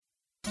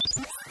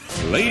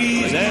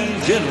Ladies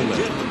and gentlemen,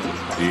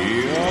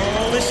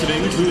 you're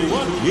listening to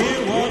What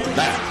Year Was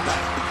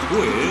That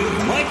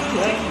with Michael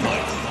and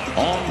Mike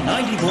on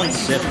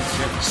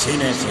 90.7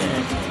 Sin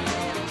FM.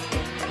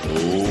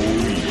 Oh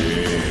yeah.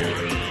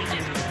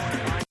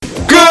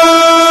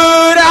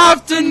 Good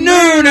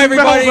afternoon,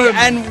 everybody,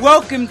 and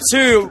welcome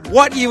to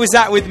What Year Was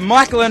That with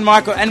Michael and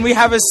Michael, and we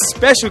have a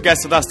special guest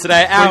with us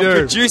today. Our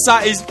producer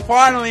is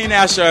finally in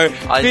our show.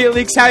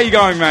 Felix, how are you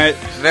going, mate?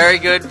 Very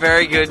good,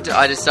 very good.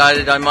 I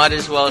decided I might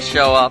as well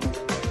show up.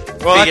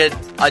 Figured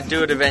I'd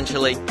do it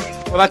eventually.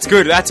 Well, that's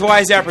good. That's why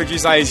he's our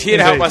producer. He's here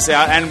to help us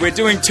out, and we're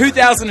doing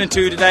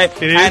 2002 today,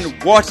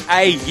 and what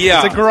a year.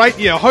 It's a great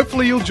year.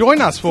 Hopefully you'll join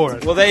us for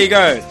it. Well, there you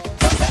go.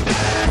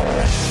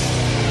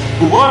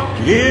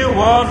 What year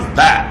was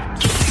that?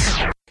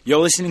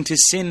 You're listening to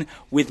Sin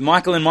with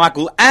Michael and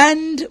Michael,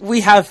 and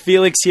we have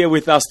Felix here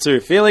with us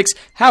too. Felix,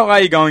 how are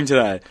you going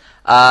today?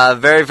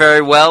 Very,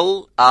 very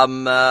well.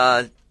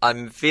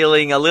 I'm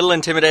feeling a little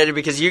intimidated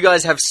because you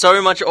guys have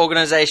so much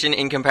organisation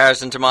in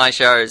comparison to my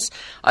shows.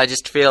 I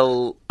just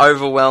feel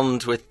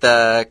overwhelmed with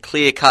the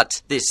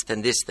clear-cut this,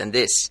 then this, then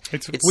this.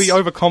 We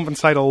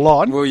overcompensate a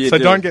lot, so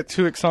don't get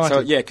too excited.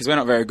 So, yeah, because we're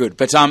not very good.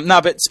 But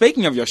but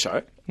speaking of your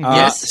show,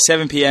 yes,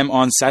 7 p.m.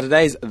 on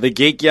Saturdays, The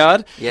Geek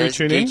Yard. Yes,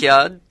 Geek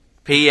Yard,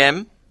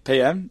 PM.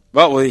 PM?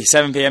 Well,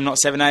 7 p.m, not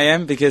 7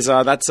 a.m, because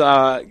that's,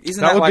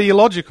 isn't that would be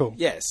illogical.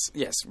 Yes,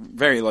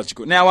 very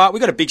illogical. Now, we've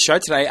got a big show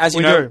today. As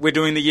you know, we're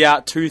doing the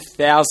year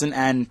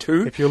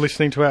 2002. If you're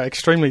listening to our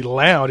extremely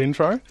loud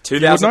intro,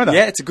 2000, you would know that.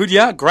 Yeah, it's a good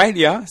year, great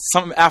year.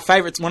 One of our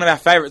favourite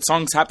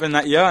songs happened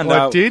that year, and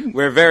it did.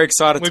 We're very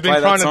excited to play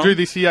that song. We've been trying to do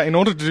this year in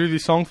order to do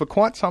this song for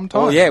quite some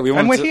time. Oh, yeah,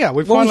 and we're here.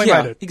 We've finally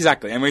made it.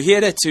 Exactly, and we're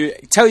here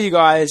to tell you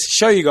guys,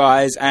 show you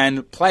guys,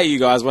 and play you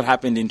guys what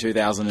happened in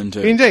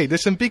 2002. Indeed,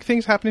 there's some big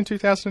things happening in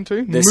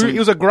 2002. It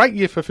was a great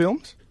year for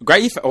films.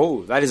 Great year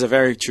for... that is a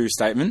very true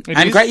statement.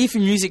 Great year for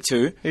music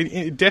too.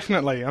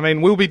 Definitely. I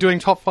mean, we'll be doing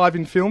top 5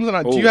 in films.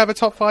 And do you have a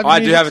top 5 in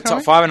music? I do have a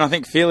top 5, and I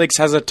think Felix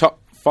has a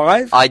top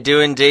 5. I do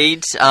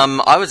indeed.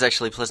 I was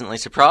actually pleasantly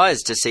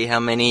surprised to see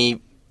how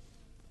many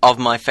of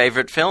my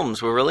favourite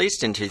films were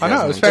released in 2002. I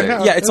know, it was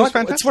fantastic. Yeah, it's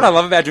what I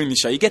love about doing this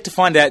show. You get to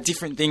find out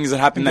different things that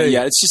happened that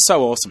year. It's just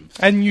so awesome.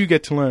 And you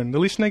get to learn. The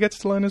listener gets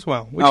to learn as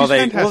well, which is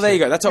fantastic. Well, there you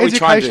go. That's what we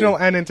try to do. Educational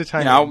and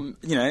entertaining. I'm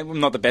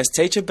not the best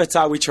teacher, but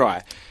we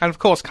try. And of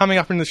course, coming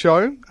up in the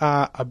show,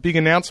 a big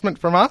announcement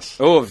from us.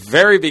 Oh, a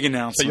very big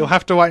announcement. So you'll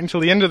have to wait until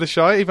the end of the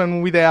show,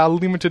 even with our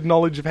limited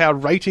knowledge of how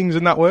ratings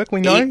and that work.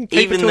 We know.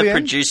 Even the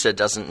producer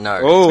doesn't know.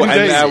 Oh,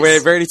 and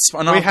we're very...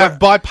 We have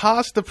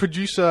bypassed the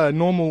producer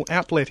normal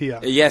outlet here.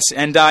 Yes,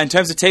 and in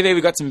terms of TV,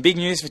 we've got some big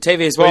news for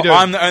TV as well.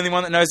 I'm the only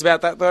one that knows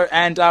about that, though.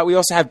 And we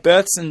also have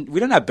births, and we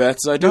don't have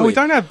births, though, do we? No, we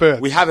don't have births.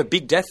 We have a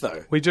big death,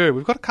 though. We do.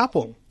 We've got a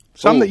couple.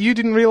 Some that you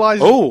didn't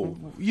realise. You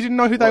didn't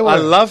know who they were. I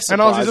love surprises.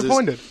 And I was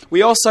disappointed.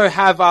 We also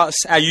have our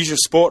usual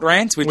sport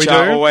rants, which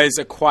are always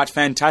quite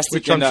fantastic.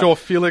 Which I'm sure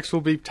Felix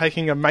will be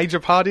taking a major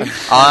part in.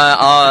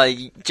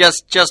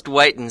 Just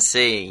wait and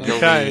see. You'll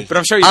be but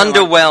I'm sure you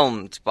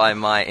underwhelmed by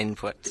my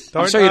input.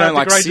 I'm sure you don't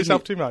like degrade Sydney.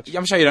 Yourself too much.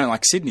 I'm sure you don't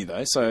like Sydney,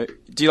 though. So,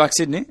 do you like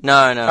Sydney?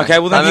 No. Okay,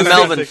 well then I'm a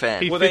Melbourne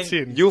fan. He fits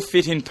in. You'll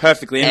fit in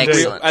perfectly. And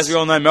excellent. As we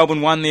all know,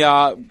 Melbourne won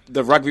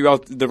the rugby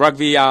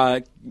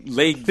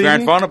league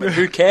grand final, but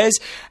who cares?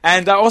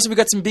 And also we've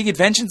got some big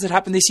inventions that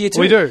happened this year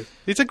too. We do.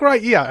 It's a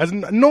great year.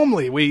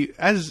 Normally,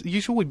 as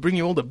usual, we bring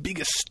you all the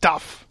biggest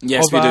stuff.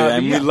 Yes, we do.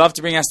 And we love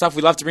to bring our stuff.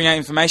 We love to bring our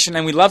information,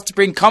 and we love to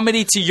bring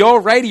comedy to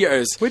your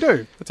radios. We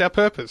do. It's our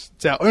purpose.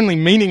 It's our only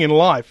meaning in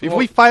life. If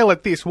we fail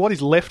at this, what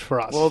is left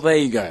for us? Well, there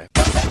you go.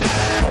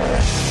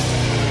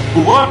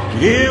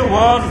 What year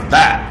was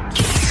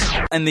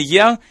that? And the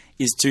year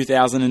is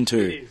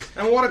 2002.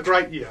 And what a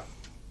great year.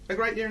 A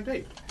great year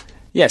indeed.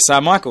 Yes,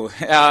 Michael,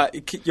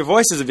 your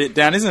voice is a bit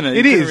down, isn't it?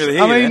 It is.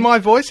 Really my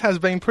voice has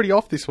been pretty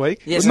off this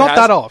week. Yes, not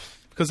that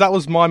off, because that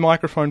was my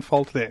microphone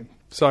fault there.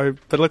 So,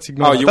 but let's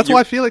ignore that. That's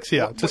why Felix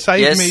here, to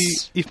save me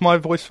if my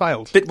voice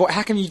fails. But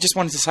how come you just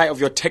wanted to say of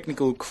your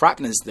technical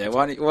crapness there?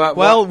 Why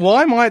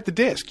am I at the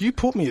desk? You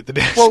put me at the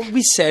desk. Well,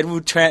 we said we'll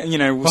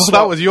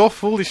that was your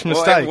foolish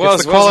mistake.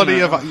 It's the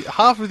quality of...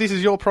 half of this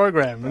is your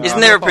program. Isn't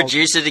there a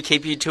producer to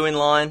keep you two in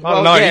line?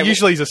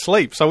 Usually he's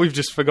asleep, so we've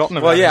just forgotten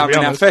about it.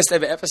 Well, our first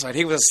ever episode,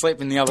 he was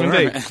asleep in the other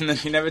room, and then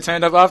he never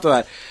turned up after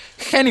that.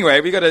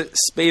 Anyway, we got to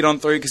speed on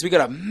through, because we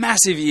got a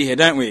massive year here,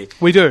 don't we?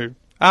 We do.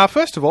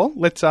 First of all,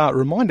 let's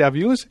remind our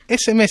viewers,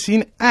 SMS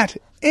in at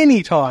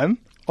any time,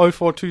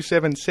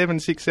 0427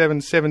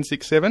 767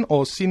 767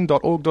 or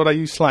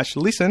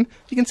sin.org.au/listen.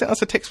 You can send us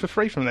a text for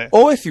free from there.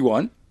 Or if you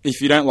want,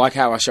 if you don't like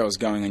how our show is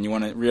going and you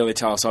want to really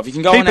tell us off, you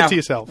can go keep it to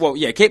yourself. Well,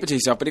 yeah, keep it to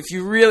yourself. But if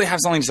you really have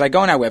something to say, go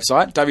on our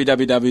website,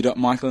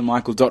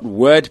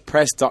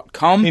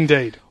 www.michaelandmichael.wordpress.com.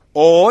 Indeed.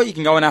 Or you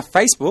can go on our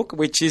Facebook,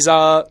 which is...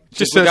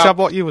 just search up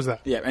what year was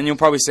that? Yeah, and you'll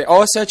probably see...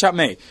 search up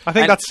me. I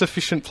think that's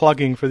sufficient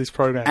plugging for this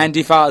program. And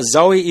if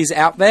Zoe is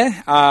out there,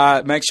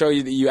 make sure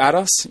that you add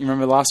us. You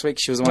remember last week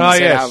she was the one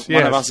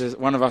that said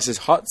one of us is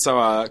hot,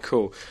 so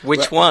cool.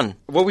 Which one?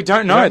 Well, we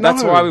don't know.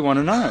 That's why we want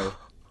to know.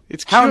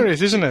 It's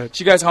curious, isn't it?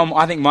 She goes home,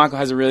 I think Michael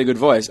has a really good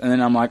voice. And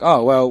then I'm like,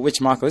 oh, well, which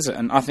Michael is it?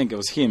 And I think it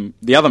was him,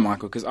 the other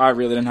Michael, because I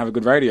really didn't have a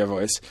good radio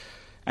voice.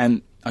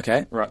 And,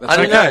 okay, right. That's I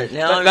don't okay. know.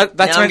 Now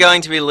I'm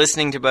going to be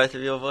listening to both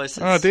of your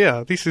voices. Oh,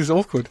 dear. This is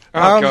awkward.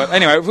 Oh, God.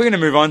 Anyway, we're going to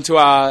move on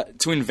to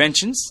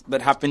Inventions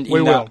that happened in...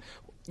 We will.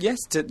 Yes,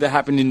 that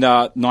happened in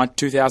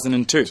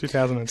 2002.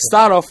 2002.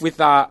 Start off with...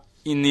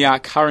 in the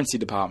currency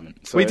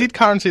department. So we did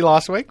currency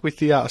last week with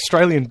the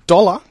Australian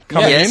dollar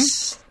coming in.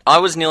 Yes. I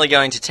was nearly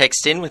going to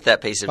text in with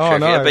that piece of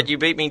trivia, but you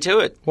beat me to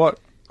it. What?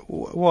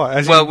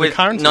 As well, in with the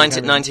currency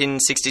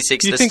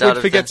 1966, you the think start we'd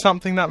of forget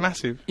something that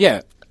massive?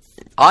 Yeah.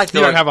 I thought,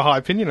 you don't have a high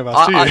opinion of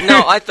us, do you?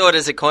 No, I thought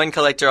as a coin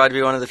collector I'd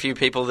be one of the few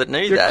people that knew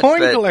You're that. a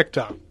coin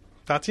collector.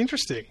 That's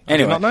interesting. Anyway. I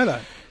did not know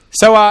that.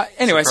 So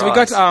anyway,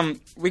 Surprise. so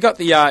we got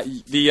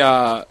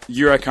the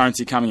euro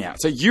currency coming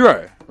out. So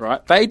euro,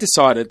 right? They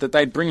decided that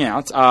they'd bring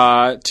out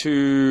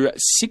to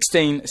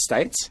 16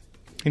 states.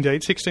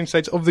 Indeed, 16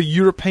 states of the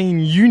European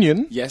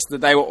Union. Yes,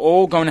 that they were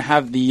all going to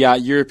have the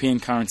European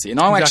currency. And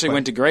I actually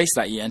went to Greece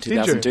that year in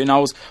 2002, and I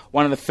was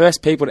one of the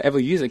first people to ever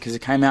use it because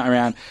it came out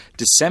around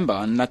December,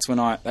 and that's when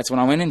I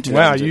went into.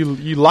 Wow,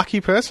 you lucky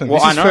person! Well,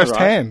 this is I know,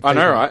 firsthand. Right? I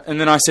know, right? And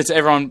then I said to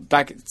everyone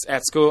back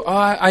at school, "Oh,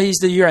 I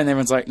used the euro," and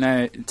everyone's like,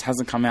 "No, it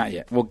hasn't come out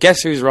yet." Well,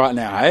 guess who's right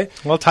now, hey?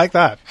 Well, take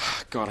that.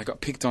 God, I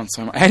got picked on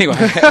so much. Anyway,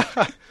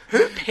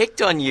 Who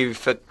picked on you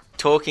for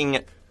talking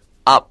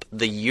up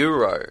the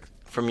euro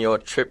from your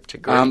trip to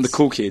Greece? the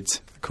cool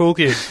kids. Cool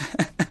kid.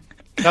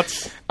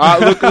 That's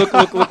Look.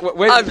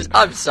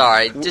 I'm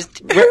sorry. Just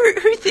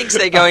who thinks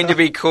they're going to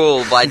be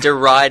cool by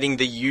deriding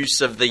the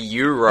use of the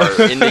euro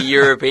in the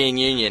European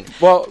Union?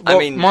 Well, I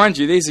mean, mind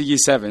you, these are year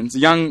sevens,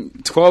 young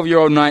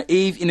 12-year-old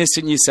naive,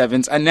 innocent year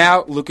sevens, and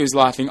now look who's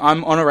laughing.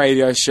 I'm on a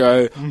radio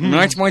show,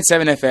 90.7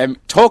 FM,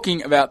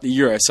 talking about the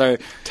euro. So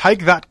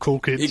take that, cool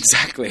kids.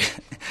 Exactly.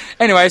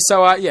 Anyway,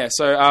 so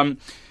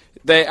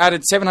they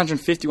added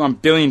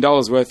 $751 billion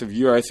worth of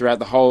euro throughout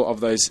the whole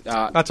of those.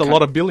 That's a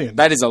lot of billion.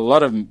 That is a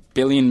lot of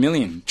billion,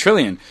 million,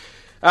 trillion.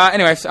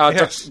 Anyway,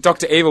 yes.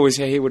 Dr. Evil was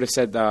here. He would have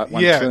said $1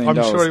 trillion. I'm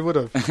sure he would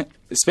have.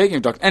 Speaking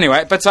of Doctor,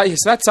 anyway, but so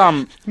that's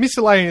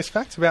miscellaneous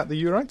facts about the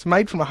euro. It's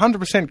made from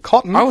 100%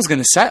 cotton. I was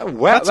going to say,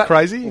 wow, that's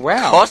crazy.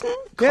 Wow, cotton?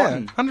 Yeah,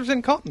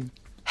 100% cotton.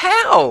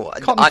 How?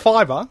 Cotton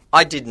fibre.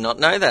 I did not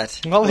know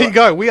that. Well, here you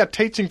go. We are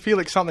teaching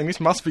Felix something.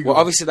 This must be good. Well,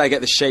 obviously they get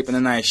the sheep and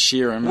then they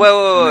shear them.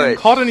 Wait.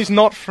 Cotton is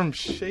not from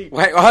sheep.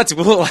 Wait, it's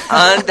wool.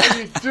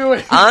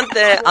 Aren't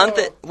there?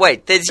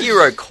 Wait, there's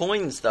euro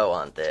coins though,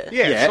 aren't there?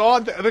 Yeah. So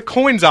the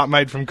coins aren't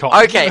made from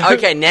cotton.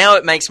 Okay. Now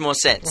it makes more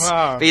sense.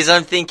 Wow. Because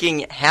I'm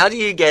thinking, how do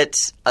you get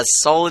a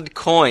solid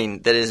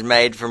coin that is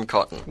made from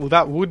cotton? Well,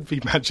 that would be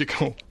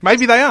magical.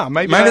 Maybe they are.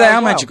 Maybe they are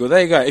well. magical.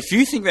 There you go. If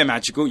you think they're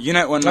magical, you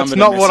know what number. That's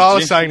not what I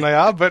was saying they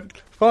are, but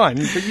fine.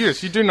 But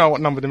yes, you do know what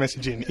number to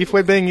message in. If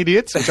we're being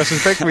idiots, which I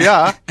suspect we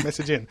are,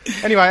 message in.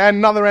 Anyway, and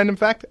another random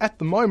fact. At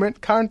the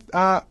moment, current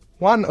 $1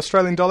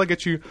 Australian dollar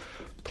gets you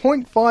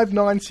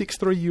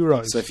 0.5963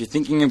 euros. So if you're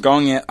thinking of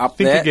going up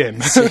Think there...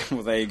 again.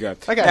 Well, there you go.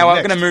 Okay, now, we're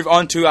next. going to move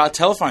on to our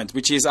telephones,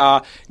 which is,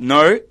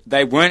 no,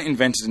 they weren't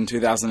invented in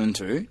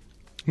 2002.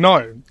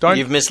 No,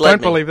 You've misled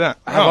don't me. believe that.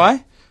 Have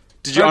I?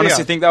 Did you Oh,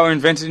 honestly yeah. think they were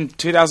invented in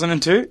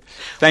 2002?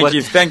 Thank What?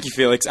 you,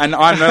 Felix. And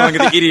I'm no longer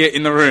the idiot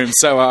in the room,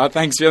 so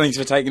thanks, Felix,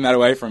 for taking that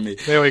away from me.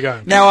 There we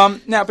go. Now,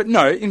 but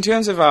no, in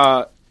terms of,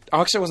 I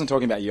actually wasn't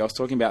talking about you. I was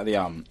talking about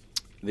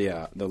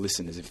the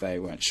listeners, if they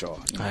weren't sure.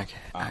 You know.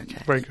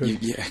 Okay. Very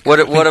good. Yeah. What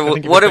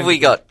have we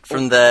got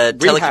from the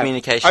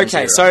telecommunications Okay,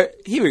 era? so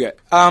here we go.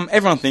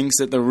 Everyone thinks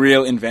that the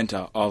real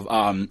inventor of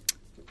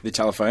the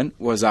telephone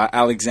was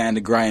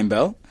Alexander Graham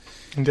Bell.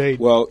 Indeed.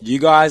 Well, you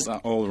guys are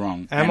all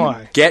wrong. Am And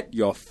I? Get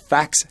your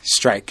facts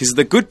straight, because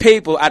the good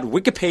people at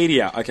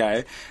Wikipedia,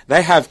 okay,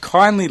 they have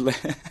kindly... What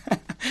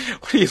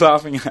are you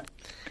laughing at?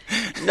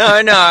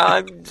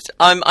 No,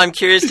 I'm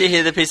curious to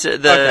hear the piece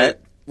of the... Okay.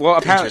 Well,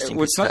 apparently, interesting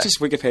it's not fact. just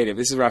Wikipedia.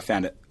 This is where I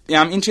found it.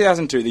 In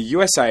 2002, the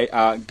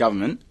USA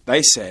government,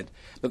 they said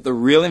that the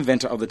real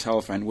inventor of the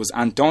telephone was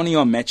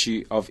Antonio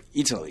Meucci of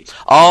Italy.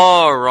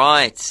 Oh,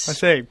 right. I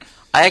see.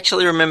 I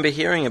actually remember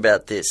hearing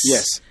about this.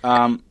 Yes.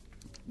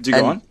 Do you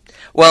go on?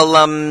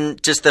 Well,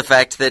 just the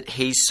fact that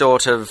he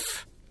sort of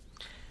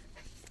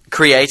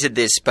created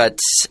this, but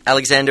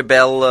Alexander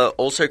Bell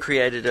also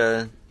created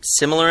a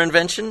similar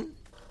invention.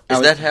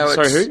 Is that how it's...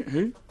 Sorry,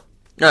 who?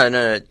 No.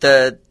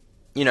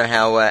 You know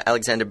how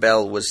Alexander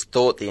Bell was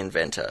thought the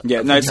inventor. Yeah,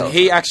 of no, the so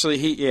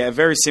telephone. a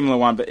very similar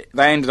one, but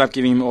they ended up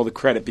giving him all the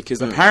credit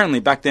because apparently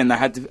back then they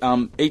had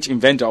to, each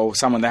inventor or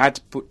someone, they had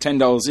to put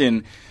 $10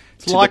 in.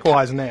 It's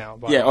likewise now.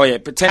 But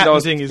But $10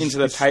 patenting into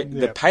the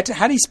yeah. patent.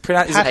 How do you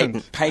pronounce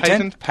it?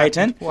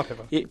 Patent.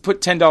 Whatever. He put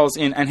 $10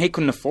 in, and he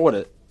couldn't afford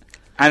it.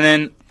 And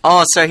then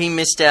Oh, so he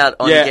missed out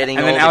on getting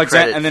and all then the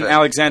credit. and then for-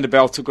 Alexander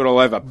Bell took it all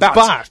over.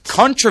 But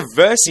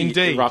controversy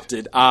indeed.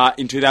 erupted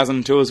in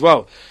 2002 as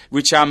well,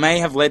 which may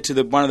have led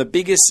to one of the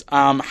biggest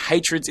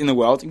hatreds in the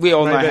world. We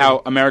all know Maybe.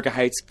 how America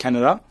hates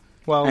Canada.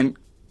 Well, And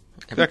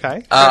okay.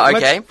 okay.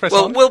 Let's press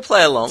Well, on. we'll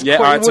play along. yeah,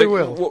 all right. we So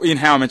will. in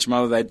How I Met Your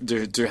Mother, they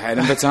do hate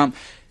him, but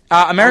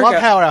America. I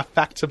love how our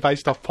facts are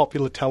based off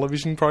popular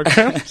television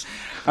programs.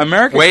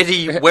 America.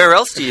 Where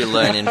else do you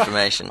learn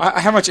information?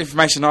 How much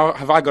information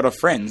have I got of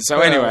friends? So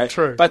anyway,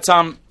 true. But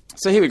so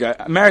here we go.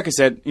 America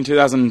said in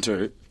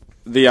 2002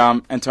 the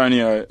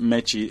Antonio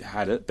Meucci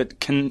had it, but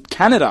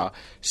Canada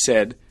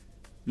said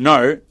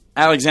no.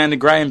 Alexander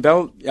Graham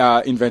Bell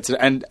invented it,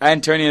 and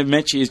Antonio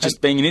Meucci is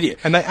just being an idiot.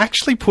 And they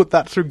actually put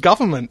that through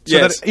government, so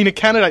that in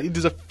Canada it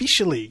is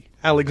officially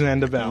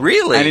Alexander Bell.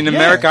 Really? And in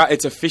America,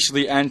 it's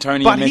officially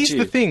Antonio Meucci. But here's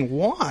the thing: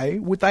 why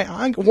would they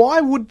argue?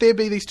 Why would there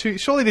be these two?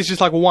 Surely there's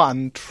just like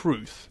one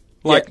truth.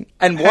 Like,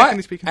 and how why? can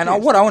this be And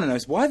confused? what I want to know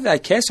is why do they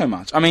care so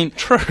much? I mean,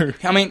 True.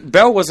 I mean,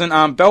 Bell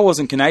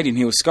wasn't Canadian;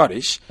 he was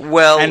Scottish.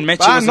 Well, and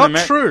Meucci was not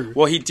true.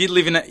 Well, he did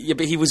live in.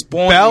 But he was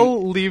born.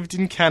 Bell lived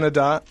in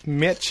Canada.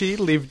 Meucci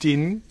lived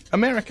in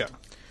America.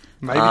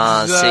 Maybe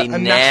this is a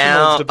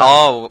national debate.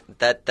 Oh,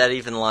 that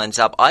even lines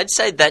up. I'd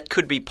say that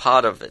could be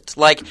part of it.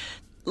 Like,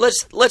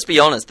 let's be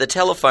honest. The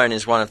telephone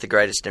is one of the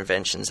greatest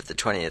inventions of the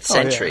 20th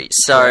century.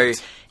 So,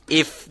 Correct.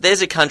 if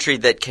there's a country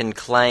that can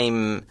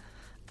claim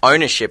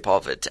ownership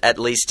of it, at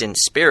least in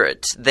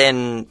spirit,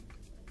 then,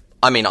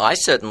 I mean, I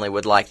certainly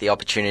would like the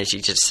opportunity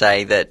to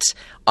say that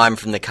I'm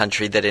from the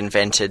country that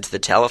invented the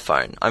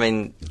telephone. I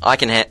mean, I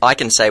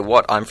can say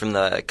I'm from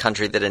the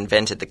country that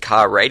invented the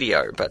car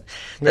radio, but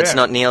that's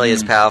not nearly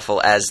as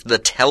powerful as the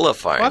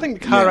telephone. Well, I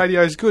think the car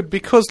radio is good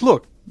because,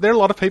 look, there are a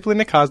lot of people in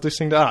their cars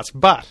listening to us,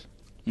 but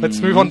let's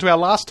move on to our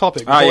last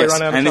topic before we run out of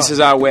time. And this is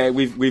where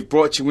we've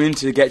brought you in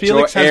to get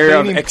Felix your has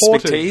area been of imported.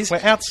 expertise. We're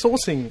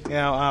outsourcing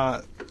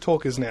our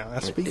talkers now,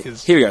 our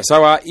speakers. Here we go. So,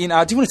 do you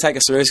want to take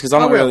us through this? Because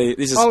I'm not really...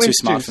 This is I'll too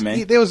smart introduce. for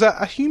me. There was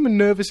a human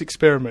nervous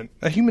experiment,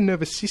 a human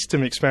nervous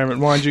system experiment,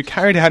 mind you,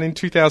 carried out in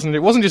 2000.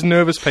 It wasn't just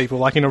nervous people,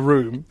 like in a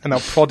room, and they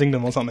were prodding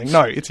them or something.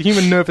 No, it's a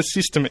human nervous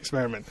system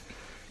experiment.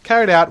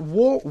 Carried out,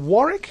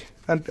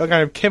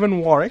 Kevin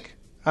Warwick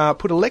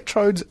put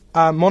electrodes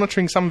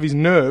monitoring some of his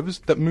nerves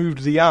that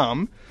moved the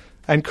arm,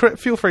 and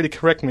feel free to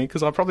correct me,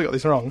 because I probably got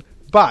this wrong,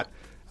 but...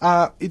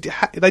 they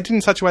did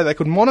in such a way they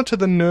could monitor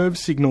the nerve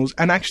signals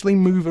and actually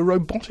move a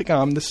robotic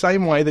arm the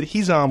same way that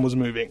his arm was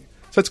moving.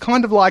 So it's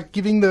kind of like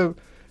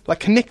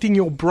connecting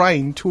your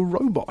brain to a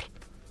robot.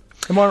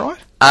 Am I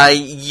right?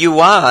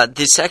 You are.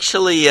 This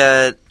actually,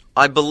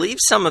 I believe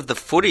some of the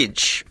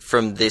footage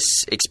from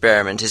this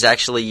experiment is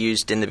actually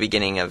used in the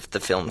beginning of the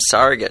film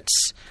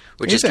Surrogates,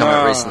 which has come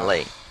out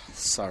recently.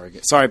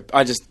 Surrogate. Sorry,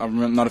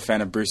 I'm not a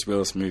fan of Bruce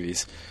Willis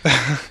movies.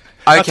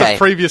 That's a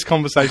previous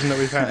conversation that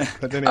we've had.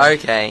 But anyway.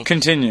 Okay.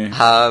 Continue.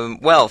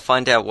 Well,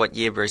 find out what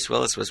year Bruce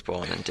Willis was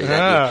born and do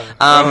that year.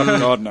 Oh,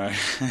 God, no.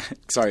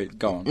 Sorry,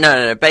 go on.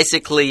 No.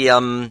 Basically,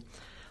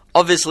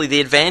 obviously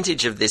the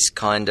advantage of this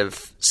kind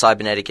of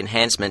cybernetic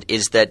enhancement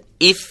is that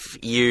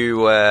if you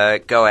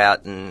go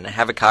out and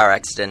have a car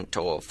accident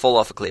or fall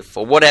off a cliff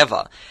or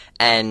whatever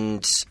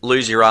and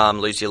lose your arm,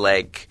 lose your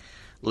leg,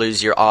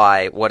 lose your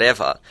eye,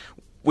 whatever...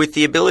 with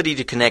the ability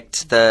to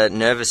connect the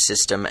nervous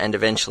system and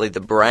eventually the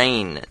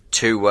brain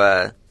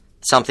to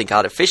something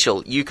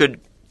artificial, you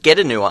could get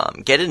a new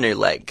arm, get a new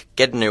leg,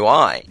 get a new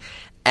eye,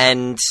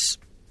 and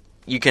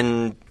you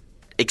can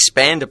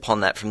expand upon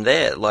that from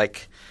there.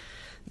 Like,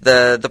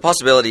 the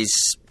possibilities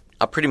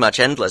are pretty much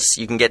endless.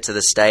 You can get to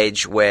the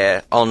stage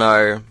where, oh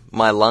no,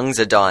 my lungs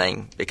are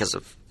dying because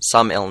of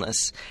some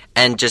illness,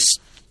 and just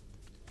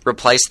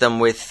replace them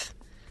with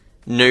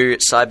new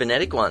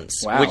cybernetic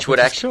ones, which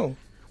would actually... Cool.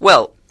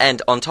 Well,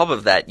 and on top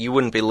of that, you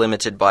wouldn't be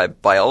limited by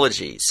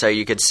biology. So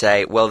you could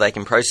say, well, they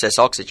can process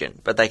oxygen,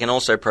 but they can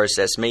also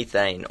process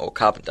methane or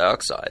carbon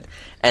dioxide.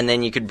 And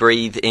then you could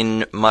breathe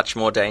in much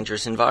more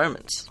dangerous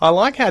environments. I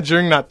like how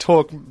during that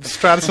talk,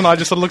 Stratus and I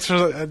just sort of looked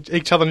at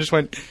each other and just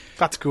went,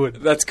 that's good.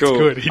 That's cool.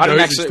 That's good. He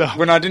knows his stuff.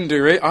 When I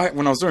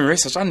was doing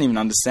research, I didn't even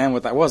understand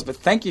what that was. But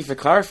thank you for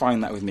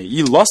clarifying that with me.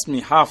 You lost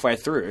me halfway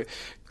through.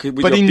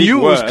 But he knew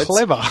it was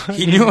clever.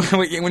 He knew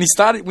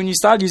when you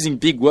started using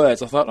big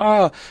words. I thought,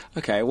 oh,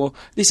 okay, well,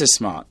 this is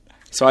smart.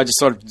 So I just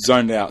sort of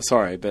zoned out.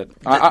 Sorry, but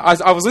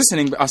I was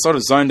listening, but I sort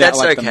of zoned out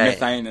like the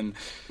methane and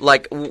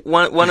like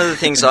one of the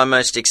things I'm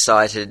most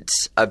excited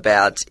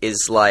about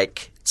is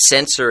like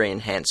sensory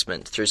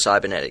enhancement through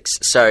cybernetics.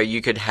 So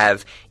you could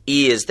have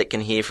ears that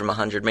can hear from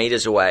 100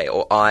 meters away,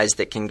 or eyes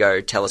that can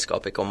go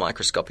telescopic or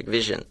microscopic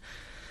vision.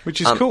 Which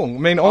is cool. I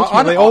mean,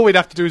 ultimately, all we'd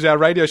have to do is our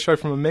radio show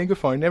from a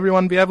megaphone.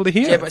 Everyone would be able to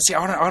hear. Yeah, but see,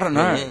 I don't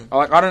know. Mm-hmm.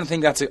 Like, I don't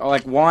think that's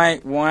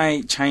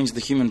why change the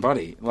human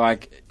body?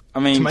 Like, I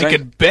mean, to make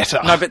it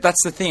better. No, but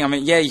that's the thing. I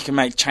mean, yeah, you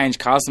can change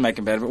cars to make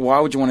it better, but why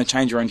would you want to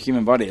change your own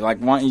human body? Like,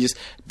 why don't you just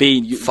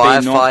be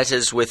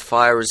firefighters with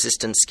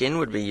fire-resistant skin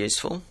would be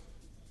useful.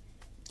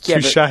 Yeah,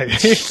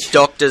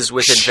 Doctors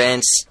with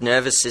advanced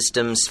nervous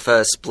systems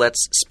for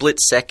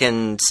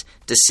split-second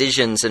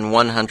decisions and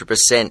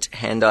 100%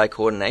 hand-eye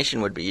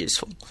coordination would be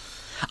useful.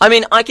 I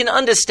mean, I can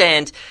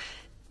understand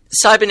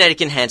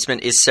cybernetic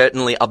enhancement is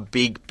certainly a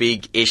big,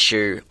 big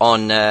issue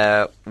on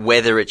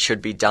whether it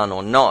should be done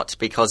or not,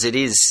 because it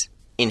is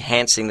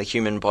enhancing the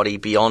human body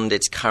beyond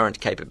its current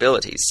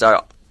capabilities.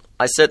 So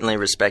I certainly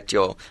respect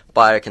your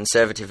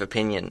bioconservative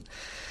opinion.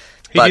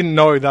 He didn't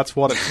know that's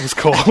what it was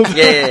called.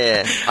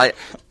 Yeah.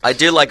 I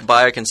do like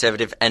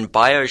bioconservative and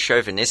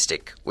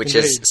biochauvinistic, which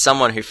is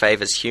someone who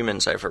favours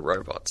humans over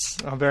robots.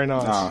 Oh, very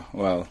nice. Oh,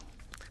 well.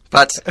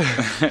 But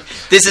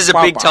this is a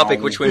big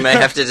topic which we may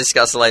have to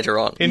discuss later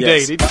on.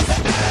 Indeed.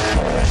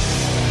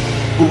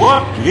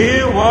 What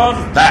year was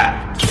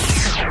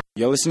that?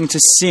 You're listening to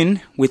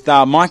Sin with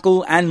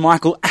Michael,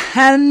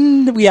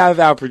 and we have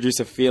our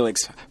producer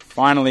Felix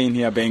finally in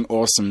here being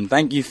awesome.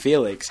 Thank you,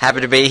 Felix.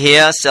 Happy to be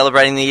here,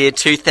 celebrating the year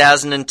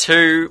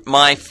 2002,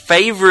 my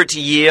favourite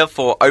year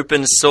for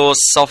open source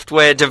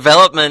software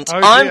development. Oh,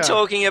 I'm dear.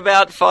 talking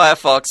about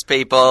Firefox,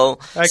 people.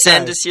 Okay.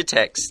 Send us your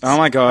texts. Oh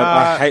my god,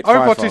 I hate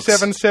Firefox.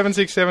 0427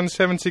 767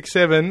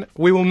 767.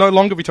 We will no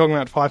longer be talking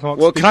about Firefox.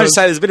 Well, can I just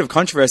say there's a bit of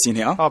controversy in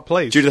here? Oh,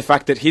 please. Due to the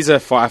fact that he's a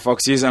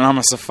Firefox user and I'm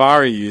a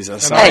Safari user.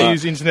 So, I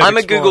use Internet I'm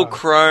a Explorer. Google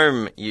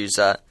Chrome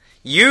user.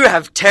 You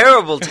have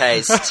terrible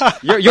taste.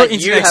 You're but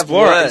Internet you have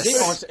Explorer. worse. Is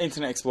he on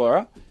Internet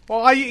Explorer?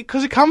 Well,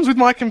 because it comes with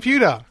my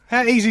computer.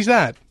 How easy is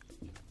that?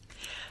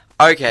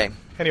 Okay.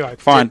 Anyway.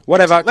 Fine.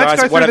 Whatever, Let's guys.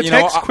 go through whatever. the You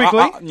know text what?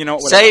 quickly. You know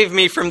what? Whatever. Save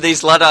me from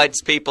these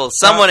Luddites, people.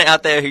 Someone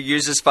out there who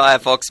uses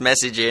Firefox,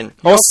 message in.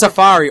 Or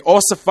Safari.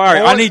 Or-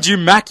 I need you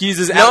Mac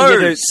users out there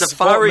to support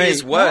Safari me.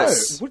 is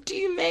worse. No. What do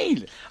you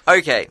mean?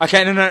 Okay.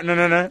 Okay,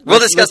 no. We'll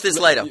discuss this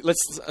later.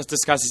 Let's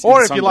discuss this. Or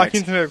in if some you like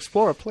breaks. Internet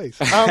Explorer,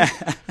 please.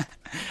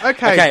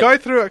 Okay, go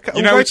through a,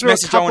 You know we'll which go through a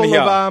message I wanna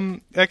couple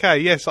of... okay,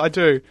 yes, I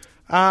do.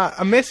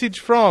 A message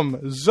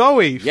from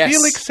Zoe. Yes.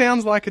 Felix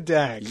sounds like a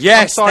dag.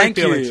 Yes, I'm sorry, thank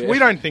Felix. you. We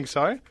don't think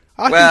so.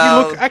 I think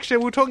Well- you look... Actually,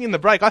 we were talking in the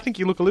break. I think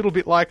you look a little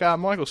bit like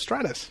Michael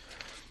Stratus.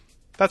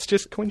 That's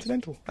just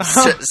coincidental.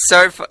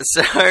 So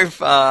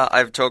far,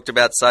 I've talked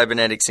about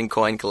cybernetics and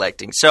coin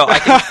collecting, so I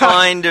can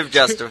kind of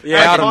justify.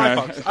 Yeah, I don't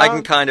know. Firefox. I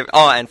can kind of.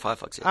 Oh, and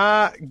Firefox.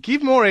 Yeah.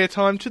 Give more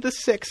airtime to the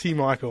sexy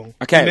Michael.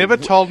 Okay. You never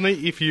told me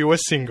if you were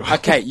single.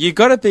 Okay, you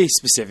got to be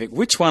specific.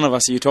 Which one of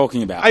us are you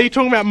talking about? Are you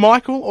talking about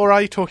Michael or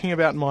are you talking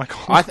about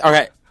Michael?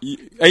 Okay,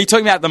 are you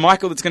talking about the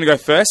Michael that's going to go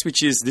first,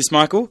 which is this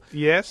Michael?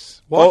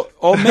 Yes. What?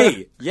 Or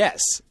me? Yes.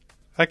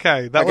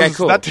 Okay,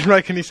 Cool. that didn't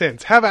make any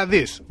sense. How about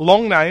this?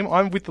 Long name.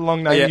 I'm with the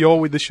long name. Yeah. You're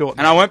with the short name.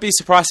 And I won't be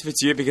surprised if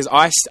it's you because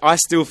I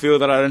still feel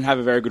that I don't have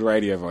a very good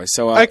radio voice.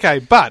 So Okay,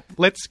 but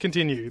let's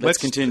continue. Let's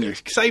continue.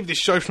 Save this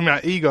show from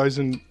our egos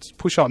and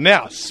push on.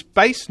 Now,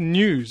 space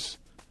news.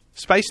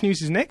 Space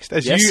news is next,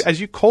 as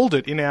you called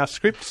it in our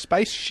script.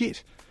 Space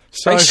shit.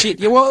 Space shit.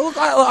 Yeah, well, look,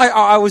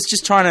 I was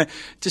just trying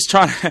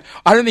to.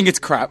 I don't think it's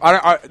crap.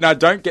 No,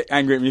 don't get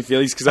angry at me,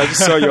 Felix, because I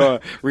just saw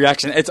your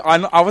reaction.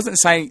 I wasn't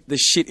saying the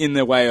shit in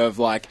the way of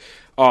like,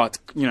 oh, it's,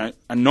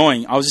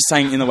 annoying. I was just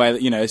saying in the way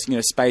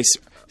that space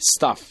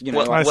stuff.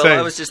 Well,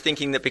 I was just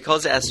thinking that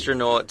because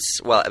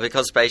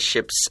because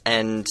spaceships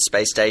and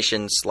space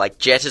stations like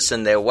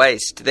jettison their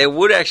waste, there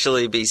would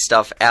actually be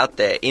stuff out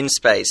there in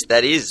space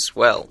that is,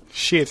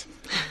 shit.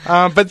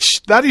 But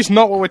that is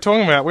not what we're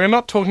talking about. We're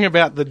not talking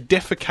about the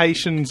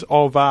defecations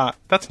of,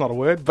 that's not a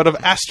word, but of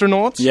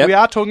astronauts. Yep. We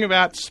are talking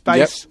about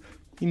space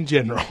in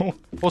general.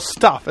 Or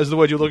stuff, as the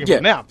word you're looking for.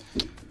 Now,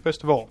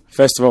 first of all,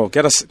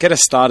 get us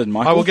started,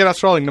 Michael. I will get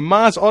us rolling. The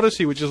Mars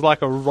Odyssey, which is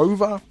like a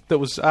rover that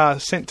was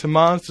sent to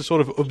Mars to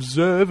sort of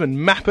observe and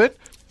map it.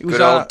 It was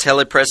good old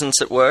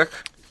telepresence at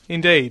work.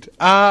 Indeed.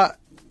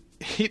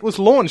 It was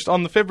launched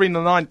on the February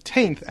the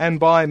 19th, and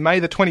by May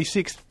the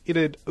 26th,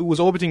 it was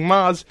orbiting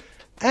Mars.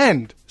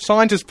 And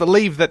scientists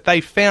believe that they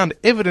found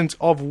evidence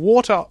of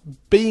water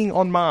being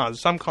on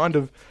Mars, some kind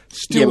of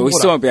still Yeah, but we water.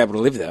 still won't be able to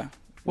live there.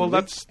 Well,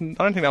 I don't think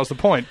that was the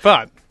point,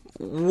 but...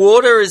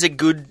 Water is a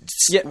good...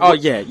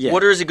 Yeah.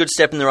 Water is a good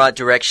step in the right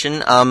direction.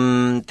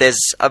 There's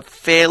a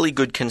fairly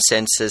good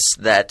consensus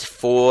that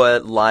for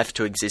life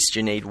to exist,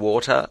 you need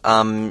water.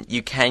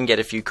 You can get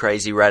a few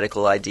crazy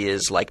radical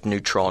ideas like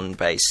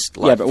neutron-based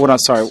life. Yeah, but what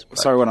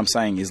I'm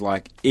saying is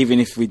like, even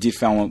if we did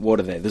find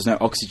water there's no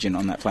oxygen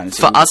on that planet.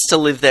 For us to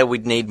live there,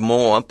 we'd need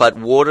more, but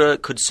water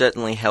could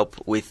certainly help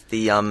with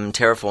the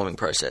terraforming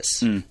process.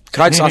 Could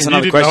I just ask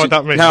another You didn't question? know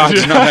what that means. No, I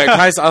did not know. Can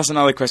I just ask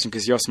another question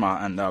because you're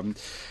smart and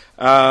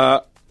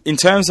in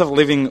terms of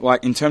living, how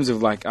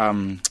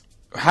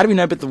do we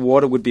know? But the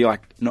water would be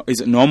like,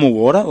 is it normal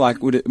water? Like,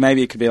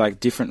 maybe it could be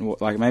like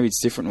different? Like, maybe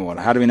it's different water.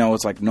 How do we know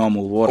it's like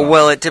normal water?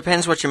 Well, it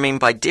depends what you mean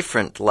by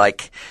different.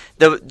 Like,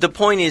 the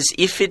point is,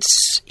 if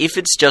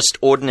it's just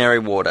ordinary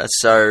water,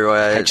 so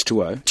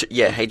H2O.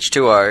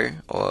 H2O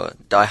or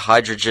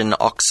dihydrogen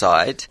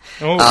oxide.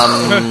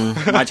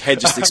 My head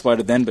just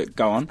exploded then, but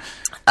go on.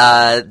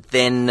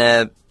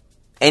 Then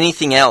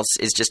anything else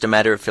is just a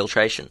matter of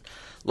filtration.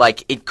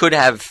 Like, it could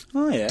have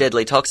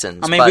deadly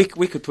toxins. I mean,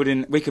 we could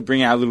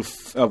bring our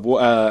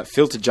little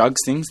filter jugs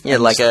things. Yeah,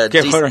 like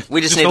we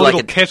just need a like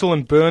little kettle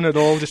and burn it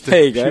all just to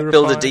There you go. purify.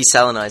 build a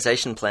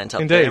desalinization plant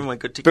up there and we're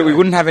good to go. But we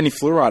wouldn't have any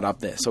fluoride up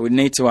there, so we'd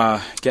need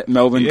to get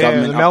Melbourne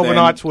government the up there.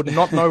 Melbourneites would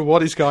not know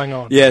what is going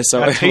on. Yeah,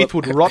 so our teeth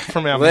would rot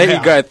from our There mouth.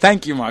 you go.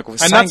 Thank you, Michael.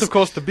 And that's, of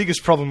course, the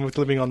biggest problem with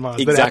living on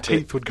Mars. Exactly. That our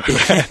teeth would go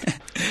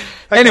bad.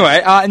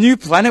 Anyway, a new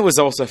planet was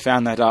also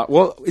found that...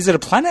 is it a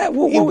planet?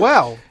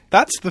 Wow,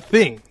 that's the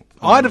thing.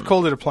 I'd have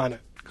called it a planet.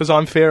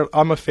 because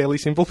I'm a fairly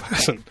simple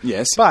person.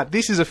 Yes. But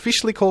this is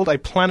officially called a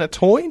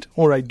planetoid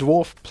or a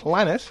dwarf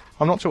planet.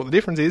 I'm not sure what the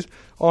difference is.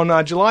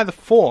 On July the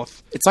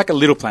 4th. It's like a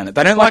little planet.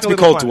 They don't like to be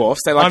called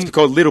dwarfs. They like to be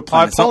called little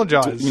planets. I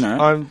apologise.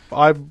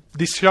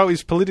 This show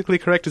is politically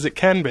correct as it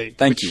can be.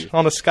 Thank you.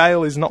 On a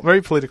scale is not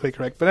very politically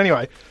correct. But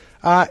anyway,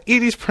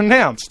 it is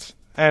pronounced,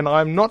 and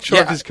I'm not sure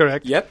if this is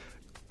correct. Yep.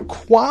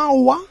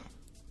 Kuawa?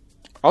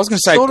 I was going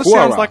to say Sort of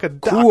sounds like a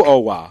duck.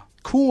 Kuawa.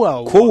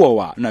 Kuawa.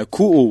 Kuawa. No,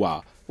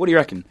 Kuawa. What do you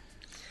reckon?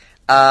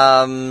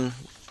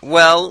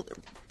 Well,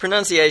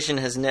 pronunciation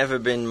has never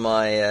been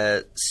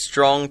my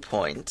strong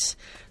point,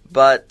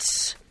 but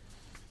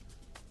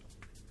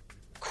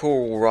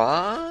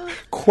Kuawa.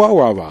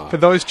 For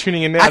those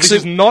tuning in now, this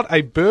is not a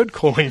bird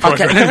calling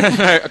program. Okay,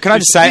 no. Can I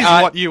just say...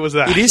 what year was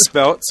that? It is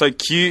spelt, so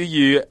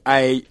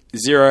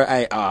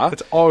Q-U-A-0-A-R.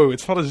 It's O,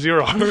 it's not a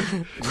zero.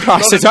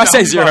 Did I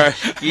say zero?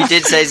 You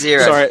did say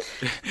zero. Sorry.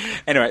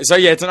 Anyway, so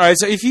yeah, it's an O.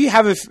 So if you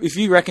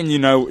reckon you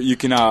know, you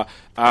can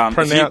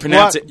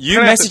pronounce it.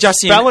 You message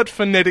us in. Spell it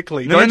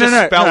phonetically. No.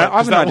 Spell it. I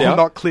have an idea. Will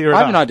not clear it I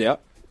have up. an idea.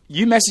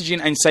 You message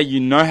in and say you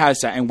know how to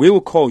say it, and we will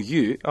call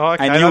you. Oh,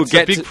 okay, and you will that's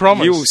a big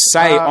promise. You will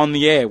say on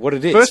the air what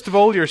it is. First of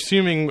all, you're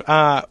assuming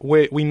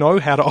we know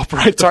how to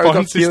operate the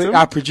phone system.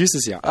 Our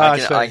producers here.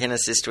 I can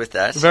assist with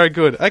that. Very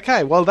good.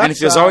 Okay, well that's... And if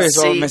there's always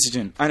a message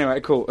in. Anyway,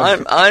 cool.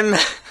 I'm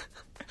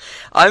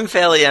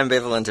fairly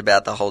ambivalent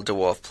about the whole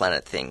dwarf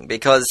planet thing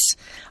because,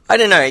 I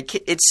don't know,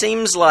 it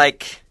seems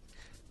like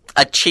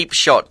a cheap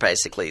shot,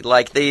 basically.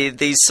 Like,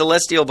 these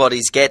celestial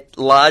bodies get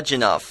large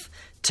enough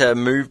to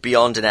move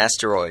beyond an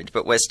asteroid,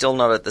 but we're still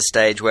not at the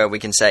stage where we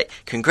can say,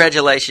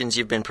 congratulations,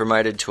 you've been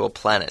promoted to a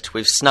planet.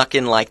 We've snuck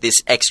in, like, this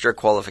extra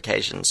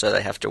qualification, so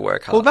they have to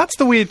work hard. Well, that's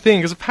the weird thing,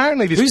 because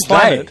apparently this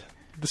planet...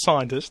 The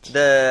scientists.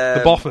 The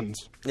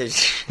boffins.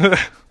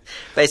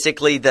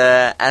 Basically,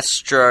 the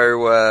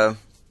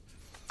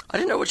I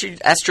don't know what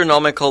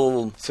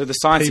astronomical... So the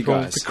sciencey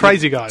guys. The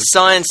crazy guys.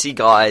 Sciencey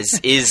guys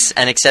is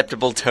an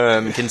acceptable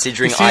term,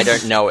 considering I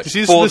don't know it. This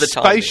is the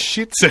space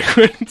shit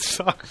segment.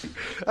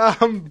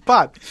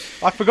 But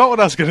I forgot what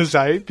I was going to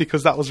say,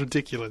 because that was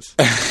ridiculous.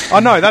 Oh,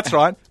 no, that's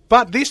right.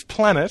 But this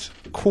planet,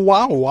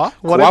 Kuawa,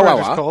 whatever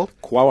it's called,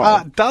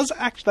 does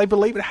actually, they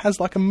believe it has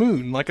like a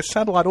moon, like a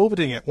satellite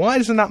orbiting it. Why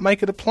doesn't that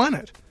make it a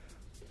planet?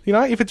 You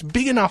know, if it's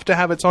big enough to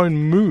have its own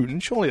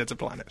moon, surely it's a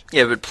planet.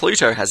 Yeah, but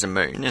Pluto has a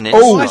moon, and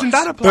why isn't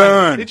that a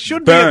planet? It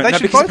should be. No,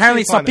 because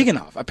apparently it's not big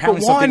enough.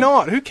 Apparently, but why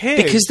not? Who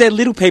cares? Because they're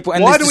little people,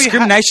 and there's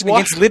discrimination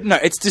against little. No,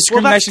 it's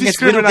discrimination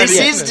against little. This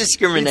is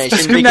discrimination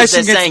because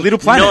they're saying, little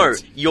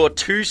planets. No, you're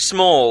too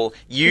small.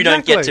 You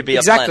don't get to be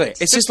a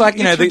planet. It's just like,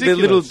 you know, the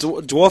little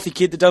dwarfy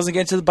kid that doesn't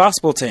get to the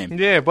basketball team.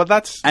 Yeah, but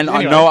that's... And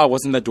I know I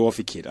wasn't the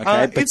dwarfy kid,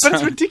 okay? But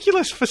it's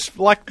ridiculous for,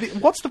 like,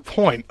 what's the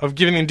point of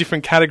giving them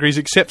different categories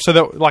except so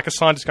that, like, a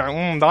scientist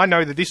going, I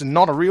know that this is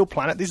not a real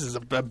planet, this is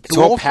a dwarf. It's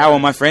all power,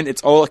 my friend.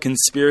 It's all a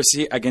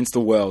conspiracy against the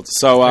world.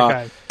 So,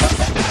 okay.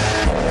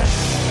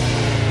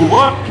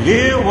 What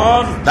year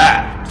was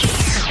that?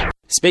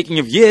 Speaking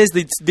of years,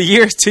 the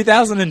year is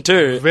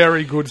 2002.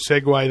 Very good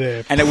segue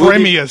there. And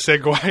Premier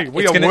segue.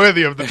 We are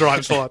worthy of the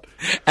drive slot.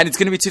 And it's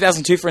going to be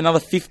 2002 for another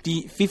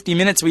 50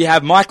 minutes. We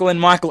have Michael,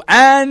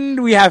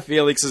 and we have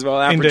Felix as well,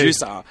 our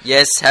producer.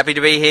 Yes, happy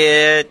to be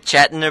here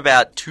chatting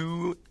about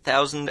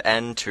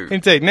 2002.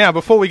 Indeed. Now,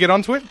 before we get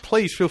onto it,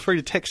 please feel free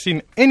to text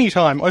in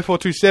anytime,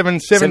 0427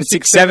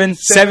 767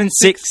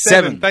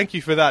 767. Thank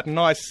you for that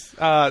nice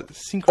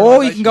synchronization.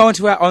 Or you can go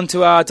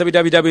onto our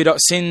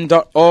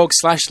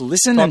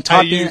www.sin.org/listen and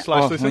type in...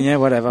 listen. Yeah,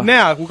 whatever.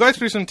 Now, we'll go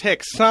through some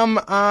text. Some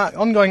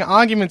ongoing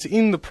arguments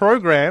in the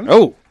program.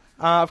 Oh.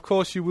 Of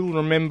course, you will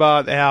remember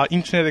our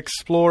Internet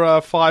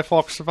Explorer,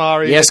 Firefox,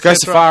 Safari. Yes, go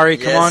Safari,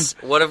 come on.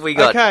 What have we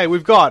got? Okay,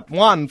 we've got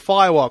one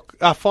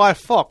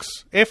Firefox,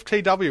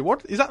 FTW.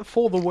 What is that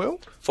for the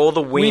world? For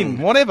the win.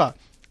 Whatever.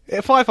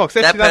 Firefox,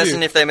 FTW. That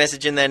person, if they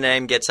message in their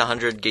name, gets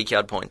 100 Geek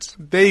Yard points.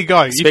 There you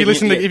go. If you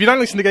don't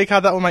listen to Geek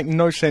Yard, that will make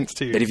no sense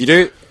to you. But if you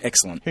do,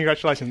 excellent.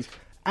 Congratulations.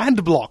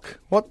 Adblock.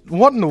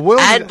 What in the world?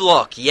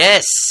 Adblock,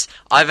 yes.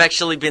 I've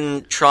actually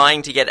been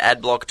trying to get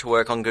Adblock to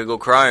work on Google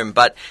Chrome,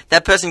 but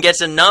that person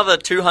gets another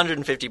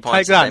 250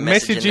 points. Take that.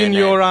 Message in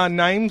your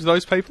names,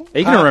 those people. Are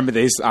you going to remember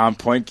these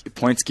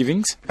points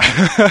givings?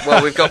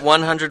 Well, we've got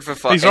 100 for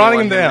He's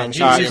writing them down.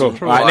 Alright, cool.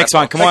 Alright, next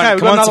one. Come on,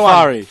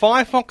 Safari.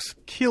 Firefox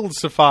killed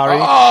Safari.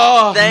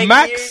 Oh, thank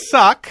Mac you.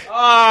 suck.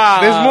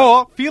 There's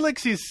more.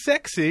 Felix is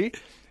sexy.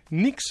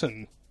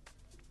 Nixon.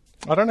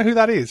 I don't know who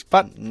that is,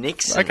 but...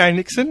 Nixon. Okay,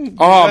 Nixon.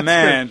 Oh,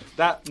 man.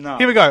 No.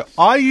 Here we go.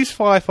 I use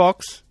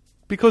Firefox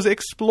because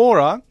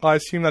Explorer, I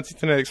assume that's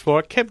Internet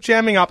Explorer, kept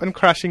jamming up and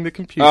crashing the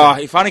computer. Oh,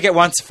 if I don't get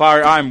one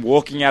Safari, I'm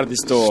walking out of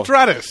this door.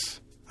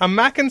 Stratus. A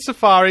Mac and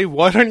Safari,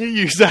 why don't you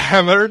use a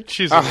hammer and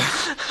chisel?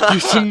 You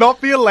should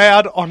not be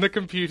allowed on the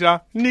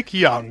computer. Nick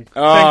Young.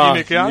 Thank you,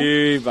 Nick Young.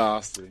 You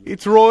bastard.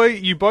 It's Roy.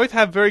 You both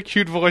have very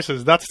cute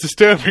voices. That's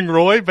disturbing,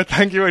 Roy, but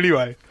thank you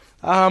anyway.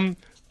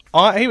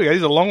 Here we go. This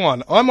is a long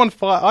one. I'm a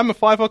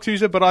Firefox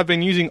user, but I've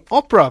been using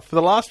Opera for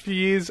the last few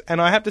years,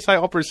 and I have to say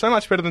Opera is so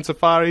much better than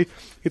Safari.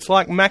 It's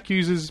like Mac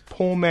users'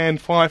 poor man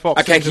Firefox.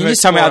 Okay, can you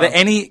just tell me, are there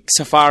any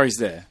Safaris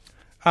there?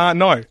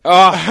 No.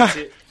 Oh,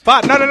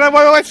 But,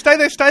 no, wait,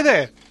 stay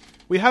there.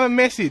 We have a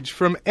message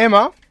from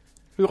Emma,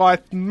 who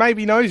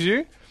maybe knows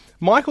you.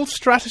 Michael's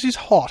strategy is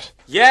hot.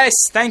 yes,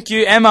 thank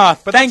you, Emma.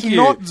 But thank that's you.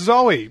 not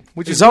Zoe,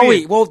 which is Zoe,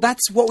 weird. well,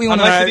 that's what we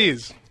want to know. Unless it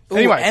is. Ooh,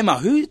 Anyway. Emma,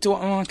 who do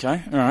I... Oh,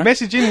 okay, all right.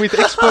 Message in with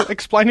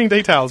explaining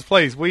details,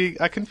 please. We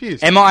are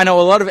confused. Emma, I know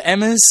a lot of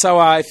Emmas, so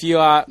if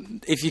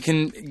you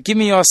can give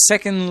me your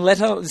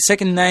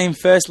second name,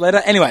 first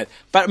letter. Anyway,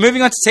 but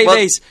moving on to TVs.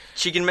 Well,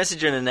 she can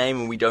message in a name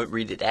and we don't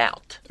read it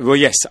out. Well,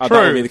 yes, that would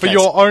be True, the for case.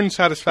 your own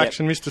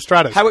satisfaction, Mr.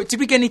 Stratus. How, did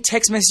we get any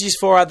text messages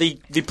for the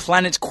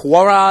planet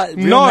Quora?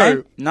 Real No.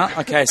 name? No.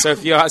 Okay, so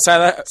if you say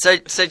that,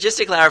 So just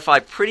to clarify,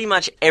 pretty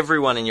much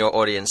everyone in your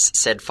audience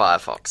said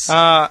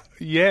Firefox.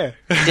 Yeah.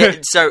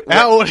 So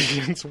Our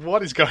audience,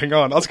 what is going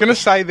on? I was going to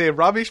say they're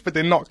rubbish, but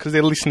they're not because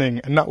they're listening,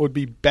 and that would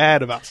be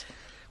bad of us.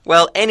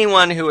 Well,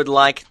 anyone who has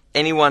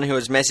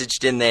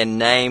messaged in their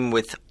name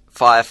with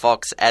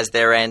Firefox as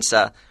their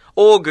answer,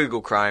 or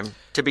Google Chrome,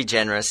 to be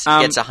generous,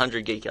 gets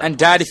 100 gig. and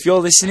Dad, if you're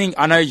listening,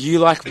 I know you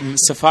like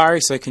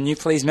Safari, so can you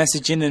please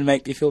message in and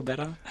make me feel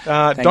better?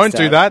 Thanks, Don't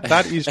do Dad. that.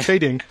 That is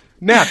cheating.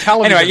 Now,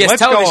 television. Anyway, yes,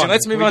 Let's go television. on.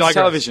 Let's move We on to digress.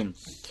 television.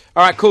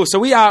 All right, cool. So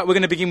we're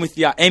going to begin with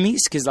the Emmys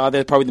because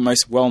they're probably the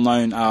most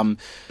well-known.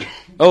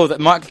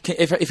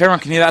 If everyone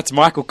can hear that, it's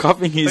Michael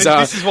coughing his.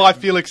 This is why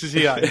Felix is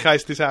here, in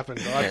case this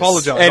happens. I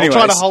apologise. Anyways,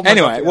 I'll try to hold myself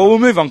anyway, together. well, we'll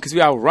move on because we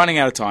are running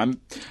out of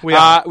time. We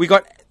are. We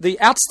got the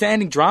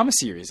outstanding drama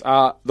series,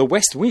 The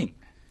West Wing.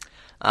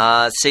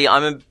 See,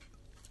 I'm.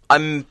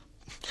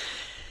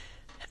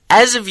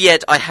 As of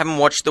yet, I haven't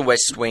watched The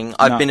West Wing.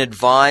 I've been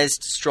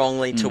advised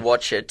strongly to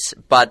watch it,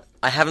 but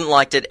I haven't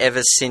liked it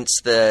ever since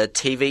the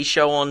TV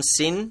show on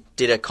Sin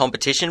did a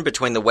competition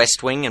between The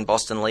West Wing and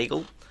Boston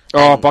Legal.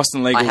 Oh, And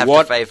Boston Legal! I have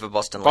what? to favour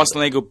Boston Legal.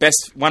 Boston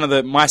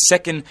Legal, my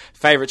second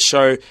favourite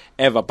show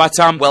ever. But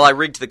Well, I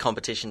rigged the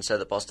competition so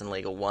that Boston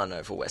Legal won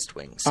over West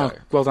Wing. So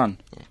well done,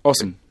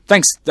 awesome.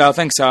 Thanks,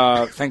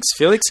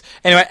 Felix.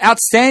 Anyway,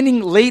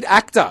 outstanding lead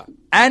actor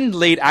and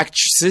lead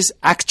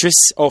actress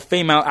or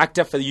female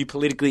actor for you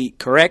politically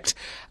correct.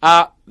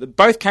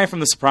 Both came from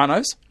The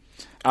Sopranos.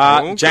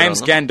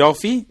 James good on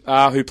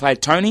Gandolfi, who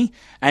played Tony,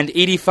 and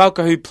Edie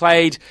Falco, who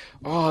played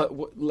what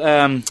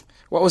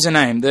was her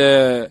name?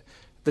 The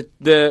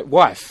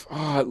wife.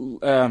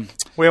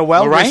 We're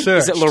well Lorraine.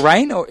 researched. Is it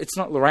Lorraine or it's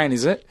not Lorraine?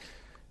 Is it?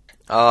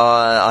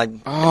 I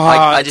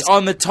It's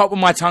on the top of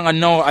my tongue. I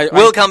know.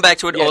 We'll come back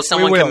to it, or Yes,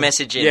 someone we will. can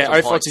message in. Yeah, for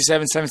points.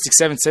 0427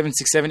 767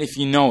 767 if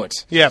you know it.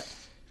 Yep.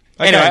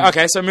 Anyway,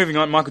 okay, so moving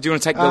on. Michael, do you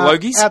want to take the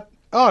Logies? No.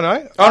 Oh, no,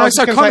 I was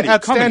so just gonna comedy, say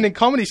outstanding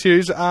comedy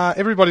series.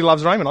 Everybody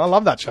Loves Raymond. I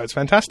love that show. It's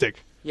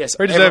fantastic. Yes.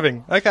 Very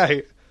deserving.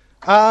 Okay.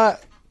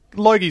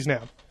 Logies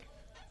now.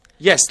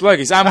 Yes,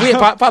 Logies.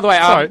 By the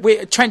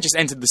way, Trent just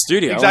entered the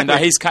studio, Exactly.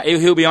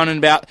 and he'll be on in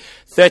about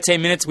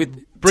 13 minutes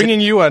with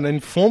Bringing you an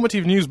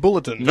informative news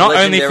bulletin. not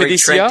only for legendary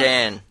this Trent year,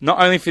 Dan. not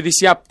only for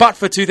this year, but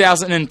for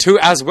 2002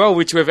 as well,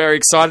 which we're very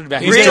excited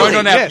about. He's Really? joined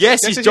on our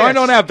he's joined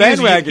on our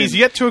bandwagon. He's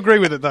yet to agree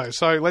with it though.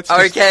 So let's.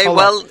 Just Okay, hold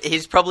well, on.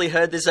 he's probably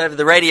heard this over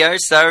the radio,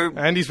 so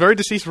And he's very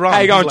deceased. Right. How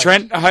you going,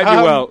 Trent? I hope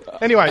you're well.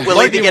 Anyway, we'll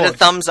Logie either get a Awards.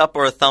 thumbs up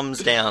or a thumbs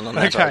down on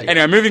that. Okay. vote.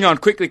 Anyway, moving on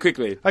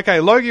quickly. Okay,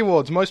 Logie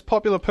Awards. Most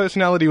popular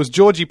personality was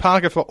Georgie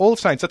Parker for All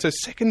Saints. That's her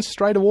second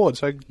straight award.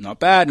 So Not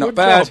bad, not good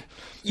bad. job.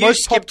 You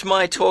Most skipped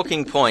my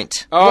talking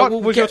point. What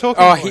was your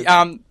talking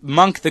point?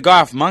 Monk, the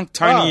guy off Monk,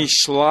 Tony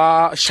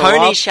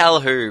Tony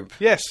Shalhoub.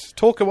 Yes,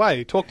 talk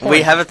away. Talk. Point.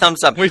 We have a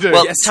thumbs up. We do.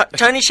 Well, Yes.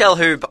 Tony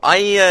Shalhoub,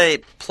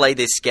 I play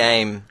this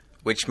game,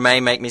 which may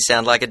make me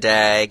sound like a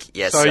dag.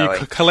 Yes, So Zoe.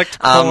 you collect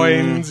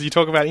coins. You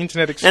talk about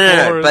Internet Explorers.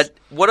 No. But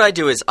what I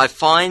do is I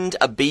find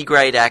a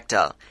B-grade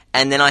actor,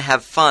 and then I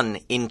have fun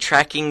in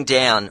tracking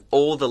down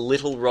all the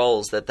little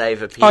roles that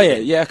they've appeared Oh, yeah,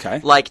 in. yeah,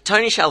 okay. Like,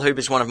 Tony Shalhoub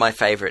is one of my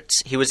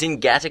favourites. He was in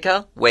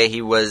Gattaca, where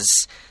he was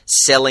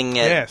selling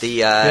Yes, the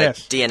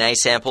yes. DNA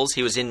samples.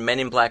 He was in Men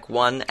in Black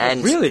 1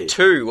 and really?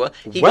 2.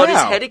 He Wow. got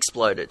his head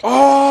exploded.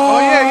 Oh,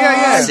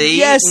 yeah. See?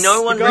 Yes,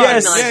 No one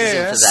yes, recognises yeah.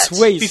 him for that.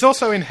 Sweet. He's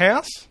also in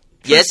House.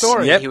 True Yes,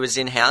 story. Yep. he was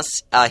in House.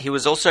 He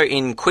was also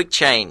in Quick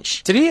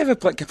Change. Did he ever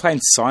play in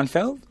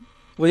Seinfeld?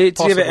 Did he have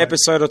Possibly. an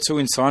episode or two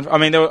in Seinfeld? I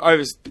mean, there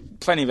were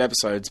plenty of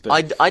episodes,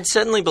 but I'd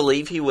certainly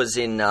believe he was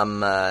in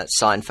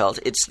Seinfeld.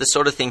 It's the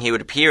sort of thing he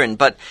would appear in,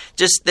 but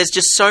there's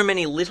just so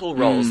many little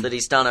roles that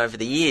he's done over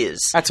the years.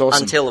 That's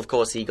awesome. Until, of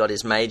course, he got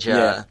his major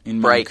Yeah,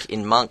 in break Monk.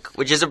 in Monk,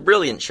 which is a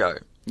brilliant show.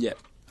 yeah.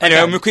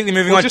 Anyway, we're quickly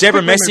moving Well, on. just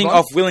Deborah quickly Messing move on.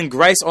 of Will and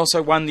Grace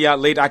also won the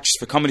lead actress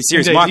for comedy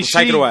series. Indeed. Michael, Is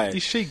take she- it away.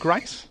 Is she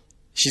Grace?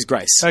 She's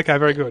Grace. Okay,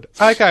 very good.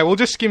 Okay, we'll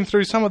just skim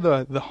through some of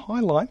the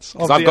highlights.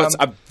 I've got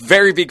a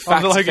very big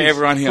fact for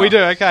everyone here. We do,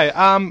 okay.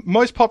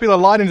 Most popular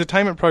light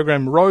entertainment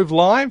program, Rove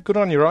Live. Good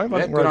on you, Rove.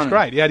 I think Rove's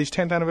great. He had his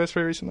 10th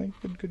anniversary recently.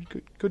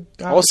 Good.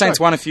 All Saints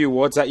won a few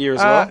awards that year as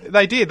well.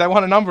 They did. They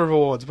won a number of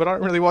awards, but I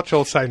don't really watch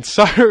All Saints.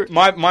 So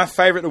my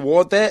favourite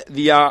award there,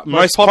 the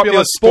most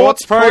popular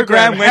sports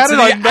program went to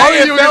the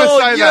AFL. You were gonna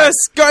say yes,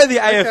 that. go the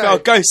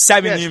AFL. Go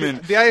Sammy Newman.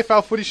 The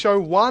AFL Footy Show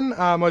won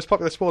most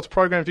popular sports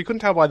program. If you couldn't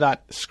tell by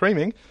that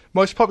screaming,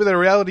 most popular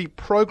reality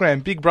program,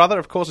 Big Brother,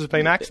 of course, has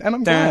been axed, and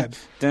I'm glad.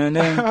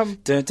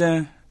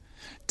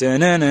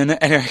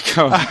 Anyway,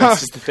 go on. That's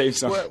just the theme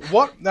song.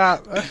 What?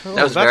 That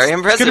was very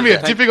impressive. It's going to be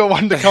a difficult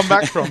one to come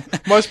back from.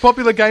 Most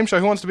popular game show,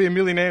 Who Wants to Be a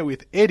Millionaire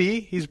with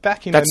Eddie. He's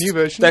back in a new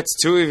version. That's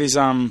two of his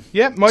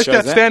most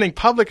outstanding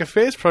public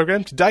affairs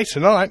program, Today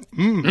Tonight.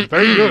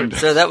 Very good.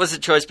 So that was a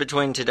choice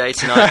between Today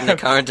Tonight and The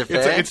Current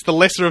Affair? It's the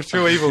lesser of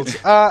two evils.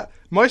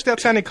 Most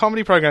outstanding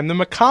comedy program, the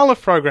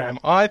McAuliffe program.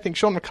 I think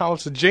Sean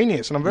McAuliffe's a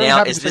genius, and I'm very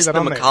happy to see that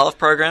on there. Now, is this the McAuliffe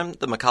program,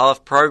 the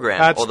McAuliffe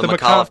program, or the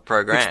McAuliffe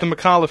program? It's the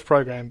McAuliffe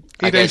program.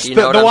 It okay, is do you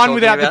know what the I'm one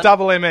without about? the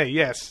double ME,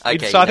 yes.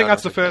 Okay, so I think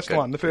that's the first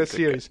one, the first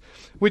series,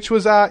 which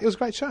was it was a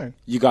great show.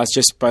 You guys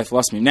just both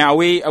lost me. Now,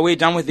 are we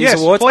done with these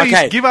yes, awards? Please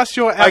okay, give us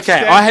your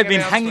outstanding I have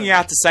been hanging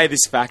out to say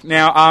this fact.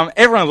 Now,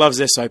 everyone loves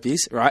their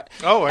soapies, right?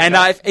 Oh, okay.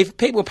 And if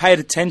people paid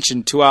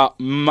attention to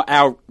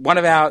one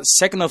of our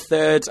second or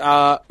third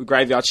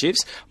graveyard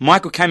shifts,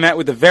 Michael came out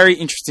with a very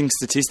interesting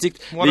statistic.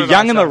 The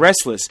Young and the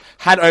Restless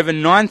had over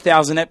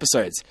 9,000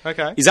 episodes.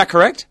 Okay. Is that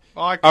correct?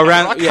 I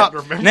can't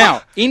remember.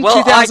 Now, in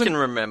well, 2000... I can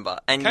remember,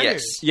 and Can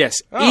yes. you? Yes.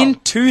 Oh. In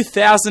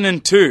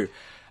 2002,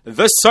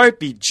 the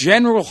soapy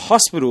General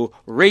Hospital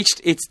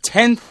reached its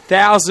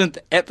 10,000th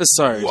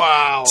episode.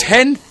 Wow.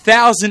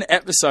 10,000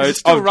 episodes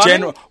still of running?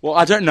 General... Well,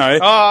 I don't know.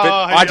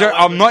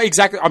 I'm not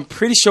exactly... I'm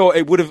pretty sure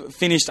it would have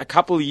finished a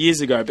couple of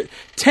years ago, but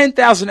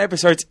 10,000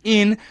 episodes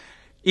in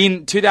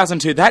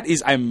 2002, that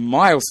is a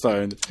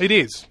milestone. It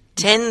is.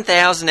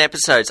 10,000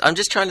 episodes. I'm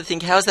just trying to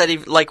think, how's that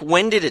even... Like,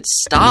 when did it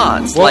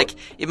start? Well,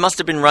 it must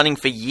have been running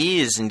for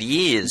years and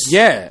years.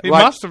 Yeah. It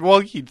must have...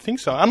 Well, you'd think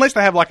so. Unless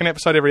they have, an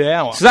episode every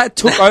hour. So that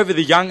took over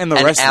the Young and the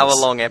Restless. An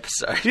hour-long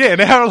episode. Yeah,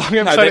 an hour-long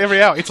episode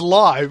every hour. It's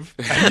live.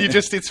 And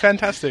it's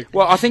fantastic.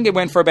 Well, I think it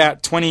went for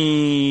about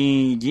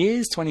 20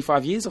 years,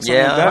 25 years or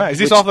something like that. Is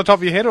this off the top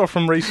of your head or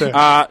from research?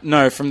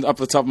 No, from up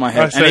the top of my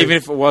head. And even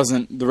if it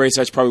wasn't, the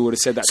research probably would have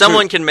said that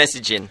Someone can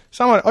message in.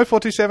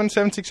 0427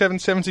 767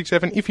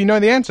 767 if you know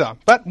the answer.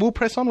 But we'll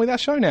press on with our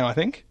show now, I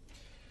think.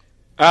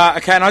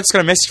 Okay, and I just got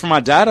a message from my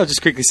dad. I'll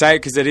just quickly say it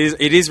because it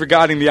is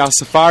regarding the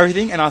Safari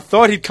thing, and I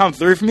thought he'd come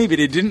through for me, but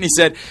he didn't. He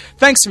said,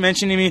 "Thanks for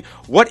mentioning me.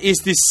 What is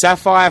this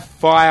Sapphire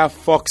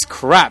Firefox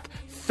crap?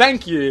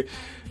 Thank you."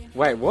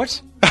 Wait,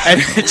 what? And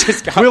it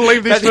just we'll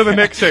leave this for the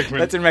next segment.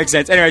 That didn't make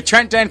sense. Anyway,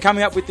 Trent Dan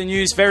coming up with the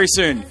news very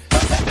soon.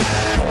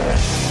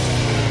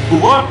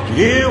 What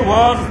year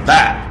was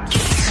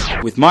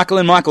that? With Michael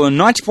and Michael on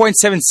 90.7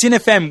 Sin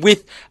FM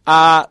with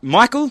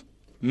Michael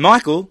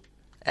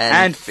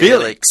and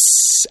Felix,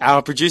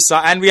 our producer.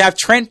 And we have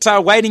Trent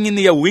waiting in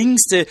the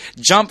wings to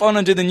jump on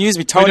and do the news.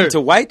 We told him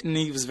to wait, and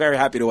he was very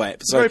happy to wait.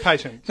 So, very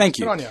patient. Thank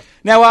you. Good on you.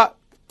 Now,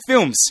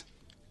 films.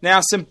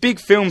 Now, some big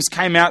films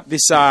came out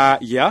this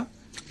year.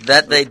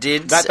 That they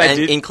did,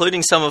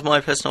 including some of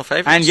my personal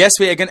favourites. And yes,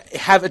 we are going to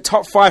have a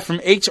top 5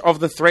 from each of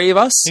the three of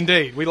us.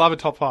 Indeed, we love a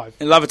top 5.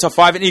 We love a top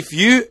 5. And if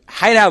you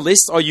hate our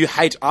list or you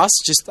hate us,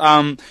 just...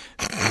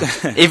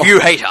 if you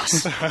hate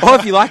us. Or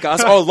if you like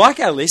us, or like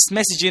our list,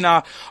 message in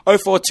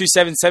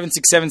 0427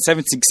 767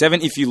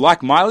 767. If you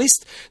like my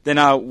list, then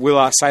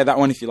we'll say that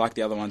one if you like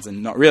the other ones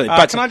and not really.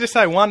 But can I just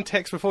say one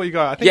text before you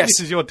go? I think this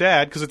is your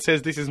dad because it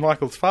says this is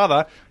Michael's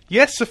father.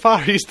 Yes,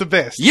 Safari is the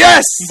best.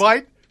 Yes!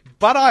 Wait,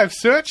 but I have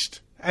searched...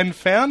 and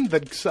found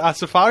that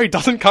Safari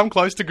doesn't come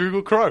close to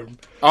Google Chrome.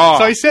 Oh,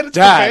 so he said it's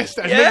the best,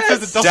 and then it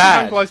says it doesn't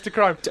come close to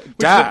Chrome,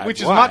 which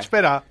is much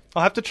better.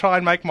 I'll have to try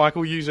and make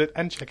Michael use it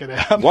and check it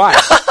out. Why?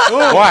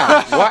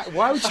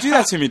 Why would you do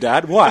that to me,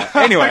 Dad? Why?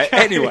 Anyway,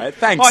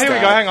 thanks, here Dad. we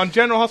go. Hang on.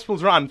 General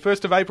Hospital's run,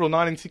 1st of April,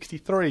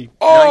 1963.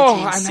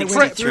 Oh,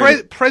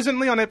 and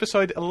presently on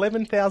episode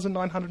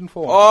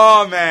 11,904.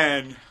 Oh,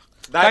 man.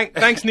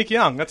 Thanks, Nick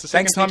Young. That's the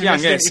second time you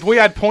missed it. Yes. If we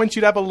had points,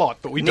 you'd have a lot,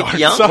 but we Nick don't.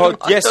 Young? So,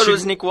 I thought it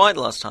was Nick White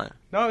last time.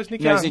 No, it was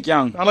Nick Young. Young. It was Nick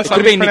Young. Unless it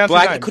could have been Nick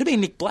Black. It It could have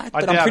been Nick Black,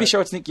 but I I'm pretty doubt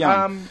sure it. it's Nick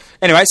Young.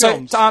 Anyway,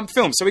 so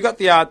films. So we got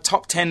the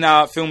top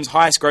 10 films,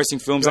 highest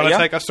grossing films. You want to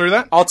take us through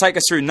that? I'll take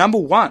us through number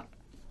 1.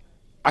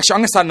 Actually, I'm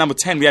going to start at number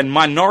 10. We had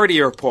Minority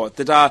Report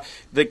that got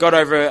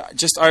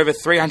just over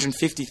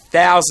 350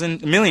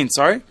 million.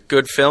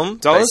 Good film.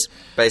 Dollars.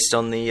 Based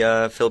on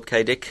the Philip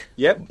K. Dick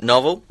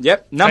novel.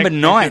 Yep. Number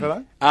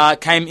 9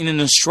 came in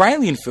an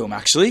Australian film,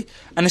 actually.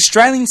 An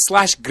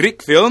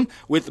Australian/Greek film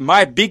with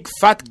My Big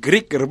Fat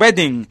Greek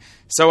Wedding.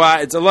 So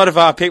it's a lot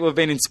of people have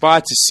been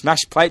inspired to smash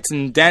plates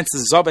and dance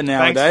the zobba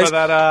nowadays. Thanks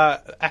for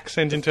that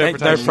accent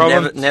interpretation. No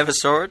problem. Never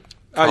saw it.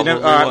 All right,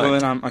 well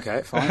then,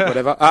 okay, fine,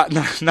 whatever.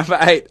 Number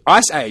 8,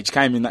 Ice Age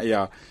came in that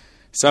year.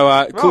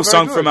 So, cool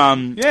song from...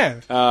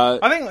 I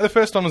think the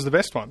first one was the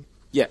best one.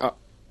 Yeah,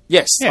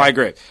 Yes, Yeah. I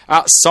agree.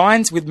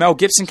 Signs with Mel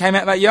Gibson came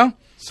out that year.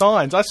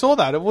 Signs. I saw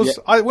that. It was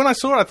when I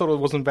saw it, I thought it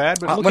wasn't bad,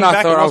 but looking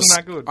back, it wasn't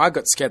that good. I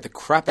got scared the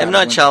crap out M. of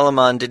Night it.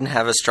 Shyamalan didn't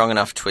have a strong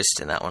enough twist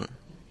in that one.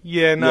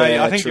 Yeah, no,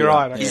 Yeah, I think true. you're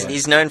right.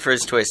 He's known for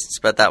his twists,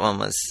 but that one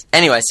was...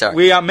 Anyway, sorry.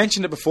 We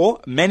mentioned it before.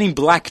 Men in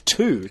Black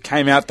 2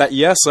 came out that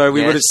year, so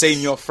we would have Yes.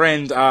 seen your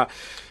friend.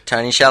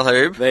 Tony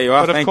Shalhoub. There you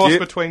are. But of Thank course, you.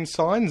 between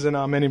Signs and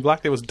Men in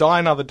Black, there was Die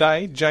Another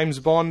Day, James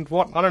Bond.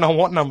 What? I don't know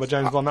what number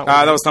James Bond that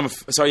was. That was number.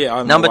 I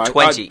don't Number know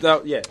why. 20.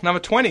 Yeah.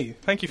 Number 20.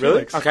 Thank you, Really?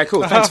 Felix. Okay,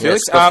 cool. Thanks,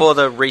 Felix. Before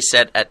the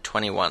reset at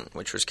 21,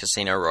 which was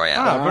Casino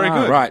Royale. Very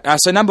good. Right.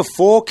 So number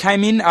 4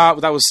 came in.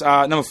 That was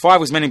number 5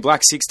 was Men in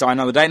Black 6 Die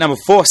Another Day. Number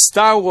 4,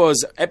 Star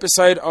Wars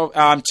Episode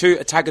of 2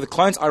 Attack of the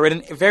Clones. I read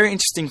a very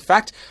interesting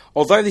fact.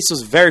 Although this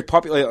was very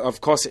popular,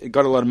 of course, it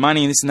got a lot of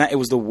money and this and that. It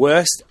was the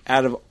worst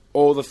out of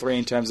all the 3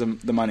 in terms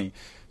of the money.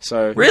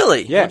 So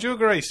Really? Yeah. Would you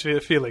agree,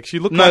 Felix? You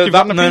look like you've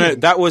got an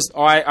opinion. That was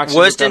I actually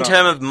Worst in looked that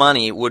up. terms of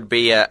money would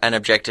be an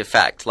objective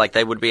fact. Like,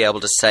 they would be able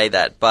to say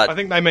that, but... I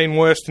think they mean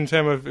worst in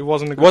terms of it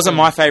wasn't a good It wasn't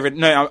film. my favourite.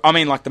 No, I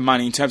mean like the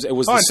money in terms of it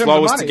was Oh, the in terms of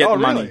slowest money? to get Oh, the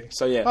money. really?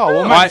 So yeah. Oh,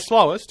 well, maybe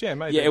slowest. Yeah,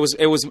 maybe. Yeah, it was. So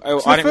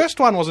the first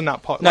one wasn't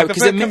that popular. No,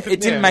 because it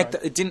didn't make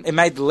it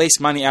made the least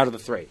money out of the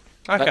 3.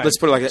 Okay. Let's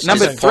put it like that.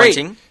 Number 3.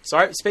 Disappointing.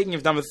 Sorry, speaking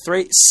of number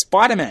 3,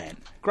 Spider-Man.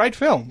 Great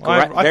film.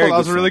 I thought very that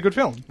was good a really film. good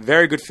film.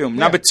 Very good film.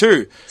 Number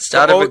 2.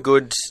 Start of a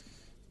good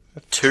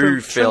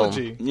 2 film.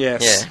 Trilogy.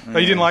 Yes. Yeah. Oh,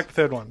 you didn't like the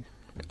third one?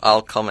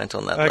 I'll comment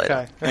on that Okay.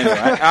 later.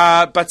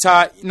 Anyway,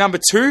 but number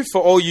 2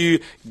 for all you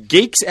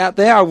geeks out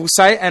there, I will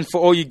say, and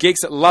for all you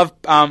geeks that love,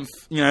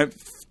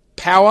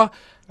 power.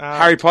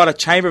 Harry Potter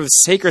Chamber of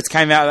Secrets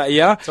came out that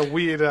year. It's a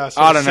weird I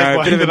don't know,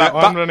 segue a bit of into a that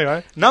one, but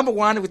anyway. Number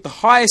 1 with the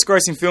highest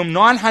grossing film,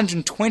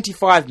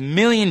 $925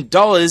 million.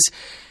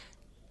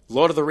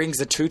 Lord of the Rings: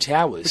 The Two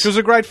Towers. Which was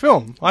a great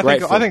film. I Great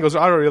think film. it was.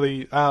 I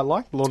really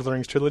liked Lord of the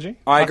Rings trilogy.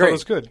 I agree. thought it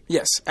was good.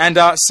 Yes, and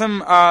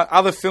some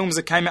other films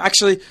that came out.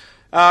 Actually,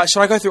 should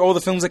I go through all the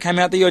films that came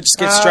out there, or just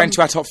get straight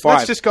into our top 5?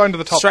 Let's just go into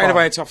the top straight 5.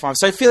 away top 5.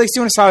 So, Felix, do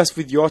you want to start us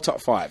with your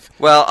top 5?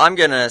 Well, I'm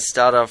going to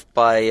start off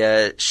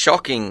by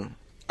shocking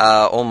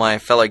all my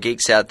fellow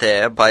geeks out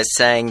there by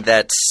saying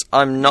that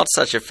I'm not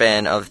such a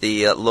fan of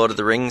the Lord of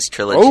the Rings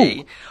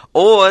trilogy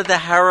or the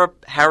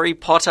Harry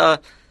Potter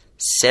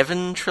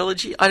 7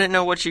 trilogy. I don't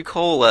know what you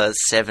call a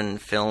 7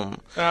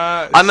 film.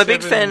 I'm a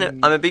big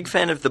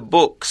fan of the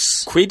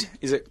books. Quid?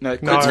 Is it? No,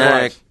 No. Quid's No,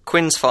 5.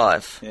 Quin's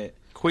 5. Yeah.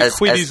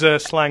 Quid is a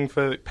slang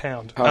for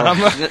pound.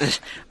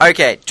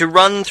 Okay, to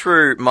run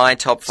through my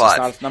top start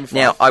 5. with number 5.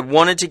 Now, I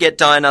wanted to get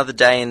Die Another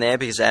Day in there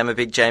because I am a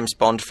big James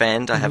Bond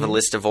fan. I have a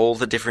list of all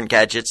the different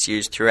gadgets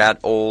used throughout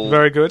all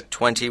Very good.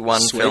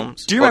 21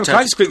 films. Do you remember? Can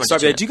I just quickly stop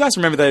 22. there? Do you guys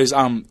remember those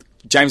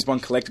James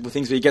Bond collectible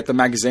things where you get the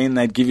magazine and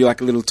they'd give you like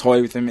a little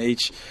toy with them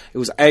each? It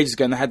was ages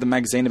ago and they had the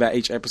magazine about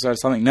each episode or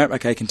something. Nope.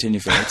 Okay, continue,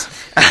 Felix.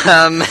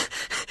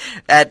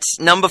 At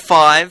number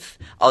 5,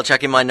 I'll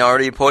chuck in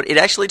Minority Report. It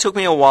actually took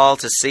me a while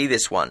to see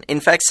this one. In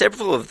fact,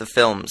 several of the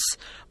films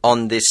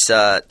on this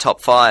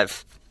top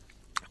 5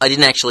 I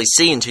didn't actually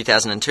see in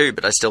 2002,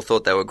 but I still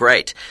thought they were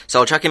great. So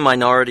I'll chuck in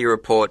Minority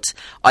Report.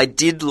 I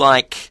did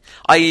like...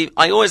 I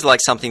always like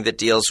something that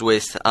deals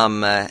with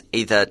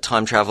either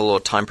time travel or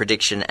time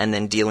prediction and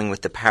then dealing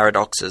with the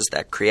paradoxes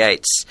that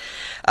creates.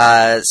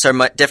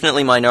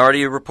 Definitely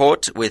Minority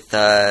Report with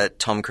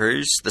Tom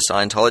Cruise, the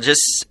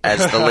Scientologist,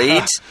 as the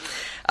lead.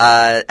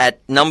 At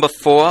number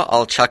 4,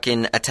 I'll chuck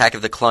in Attack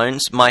of the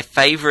Clones. My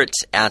favourite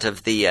out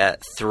of the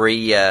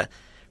 3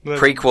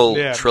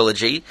 prequel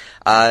trilogy.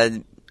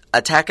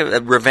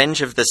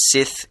 Revenge of the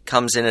Sith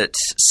comes in at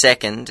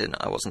second, and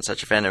I wasn't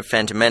such a fan of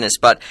Phantom Menace,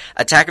 but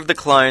Attack of the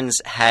Clones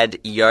had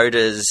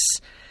Yoda's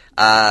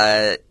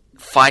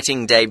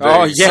fighting debut.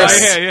 Oh,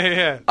 yes.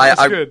 Yeah.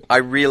 That's good. I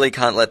really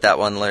can't let that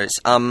one loose.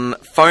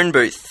 Phone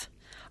Booth,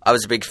 I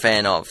was a big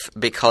fan of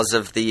because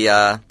of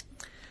the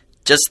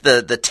just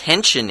the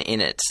tension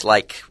in it.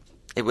 Like,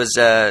 it was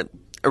a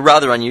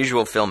rather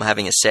unusual film,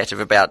 having a set of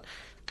about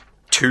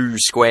 2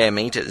 square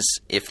meters,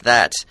 if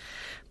that.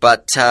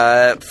 But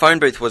Phone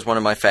Booth was one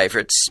of my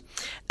favourites.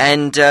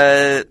 And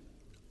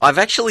I've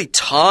actually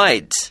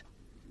tied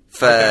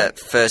for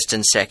first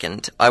and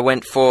second. I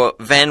went for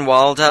Van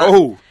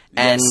Wilder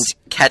and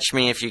Catch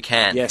Me If You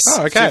Can. Yes.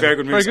 Oh, okay. 2 very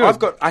good movies. Very good. I've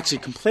got actually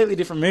completely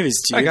different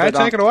movies to you. Okay,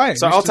 but, take it away.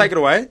 So I'll take it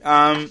away.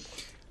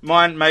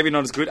 Mine maybe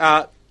not as good.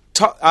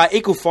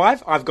 Equal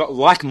 5, I've got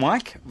Like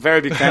Mike.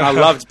 Very big fan. I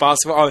loved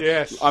basketball.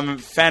 Yes. I'm a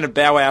fan of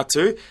Bow Wow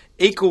too.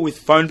 Equal with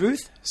Phone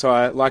Booth. So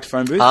I liked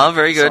Phone Booth. Ah,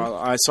 very good. So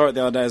I saw it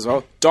the other day as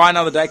well. Die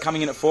Another Day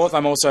coming in at 4th.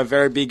 I'm also a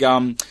very big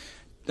Bond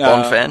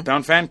fan.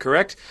 Bond fan,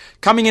 correct.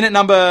 Coming in at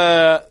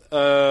number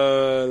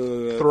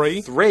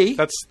 3.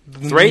 That's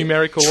the 3.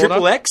 numerical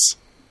Triple order. X.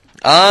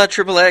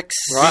 Triple X.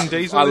 Right. Vin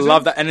Diesel, I is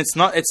love it? that, and it's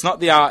not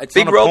the it's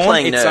Big not a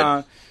role-playing porn,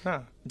 nerd.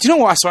 No. Do you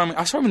know what I saw him?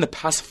 I saw him in The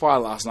Pacifier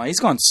last night. He's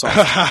gone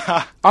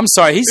soft. I'm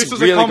sorry. He's This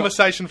was really a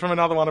conversation from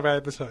another one of our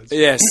episodes.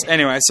 Yes.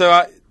 Anyway,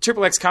 so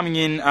Triple X coming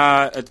in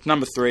at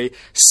number 3.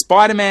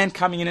 Spider-Man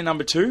coming in at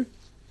number 2.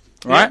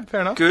 Right. Yeah,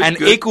 fair enough. Good.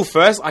 And equal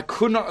first. I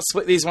could not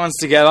split these ones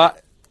together.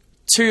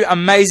 two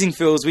amazing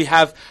films. We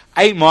have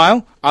 8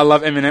 Mile. I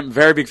love Eminem.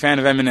 Very big fan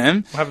of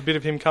Eminem. We'll have a bit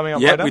of him coming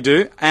up Yep, later. we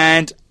do.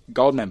 And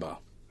Goldmember.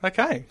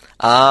 Okay.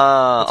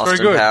 Austin very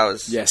good.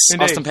 Powers. Yes,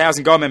 Indeed. Austin Powers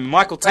and Goldmember.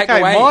 Michael, take Okay,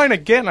 away. mine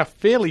again are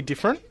fairly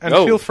different, and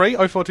Oh. feel free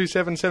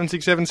 0427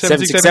 767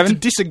 767 767 to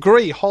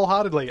disagree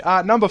wholeheartedly.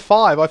 Number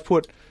 5, I've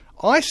put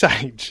Ice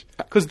Age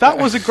because that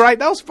was a great.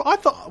 That was I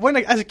thought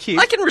as a kid.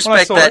 I can when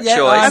respect saw that it, choice.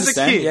 I As a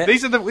understand, kid, yeah.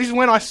 this is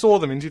when I saw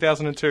them in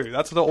 2002.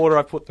 That's the order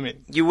I put them in.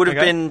 You would have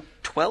Okay? been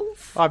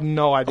 12? I have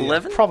no idea.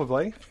 11?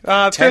 Probably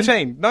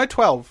 13. No,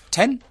 12.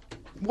 10?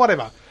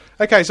 Whatever.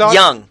 Okay, so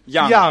Young.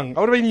 Young. I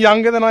would have been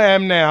younger than I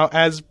am now,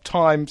 as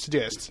time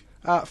suggests.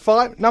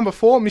 Number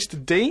 4,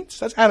 Mr. Deeds.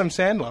 That's Adam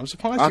Sandler. I'm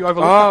surprised you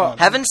overlooked that one.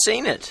 Haven't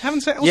seen it.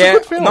 Haven't seen. It was Yeah, a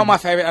good film. not my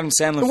favourite Adam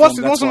Sandler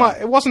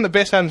film. It wasn't the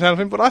best Adam Sandler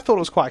film, but I thought it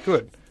was quite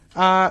good.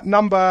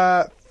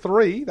 Number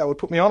 3, that would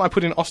put me on. I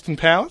put in Austin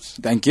Powers.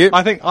 Thank you.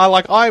 I think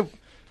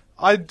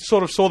I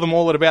sort of saw them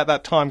all at about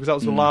that time because that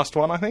was the last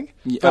one, I think.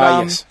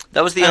 Yes.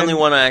 That was the only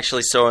one I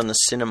actually saw in the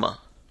cinema.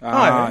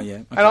 Yeah.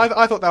 And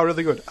I thought they were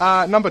really good.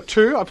 Number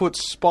 2, I put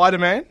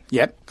Spider-Man.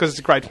 Yep. Because it's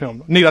a great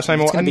film. Need I say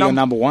more? It's going to be your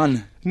number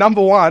 1.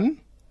 Number 1,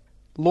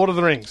 Lord of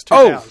the Rings. 2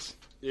 Towers.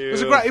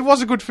 It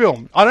was a good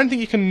film. I don't think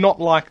you can not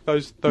like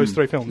those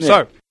 3 films.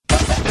 Yeah. So,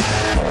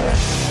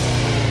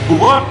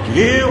 What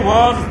year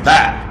was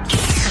that?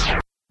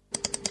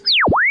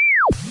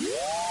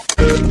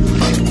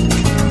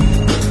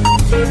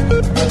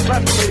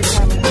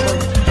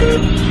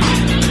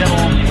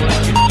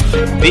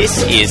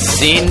 This is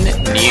Sin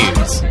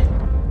News.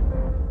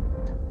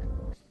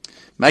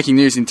 Making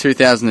news in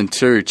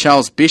 2002,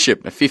 Charles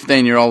Bishop, a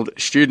 15-year-old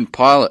student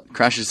pilot,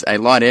 crashes a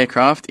light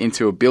aircraft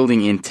into a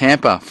building in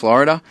Tampa,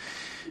 Florida,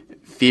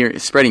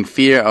 spreading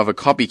fear of a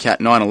copycat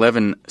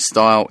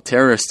 9/11-style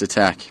terrorist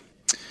attack.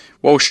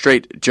 Wall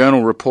Street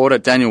Journal reporter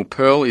Daniel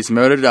Pearl is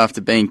murdered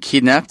after being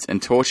kidnapped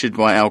and tortured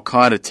by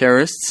al-Qaeda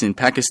terrorists in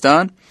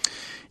Pakistan.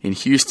 In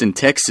Houston,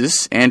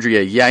 Texas,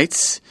 Andrea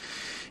Yates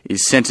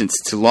is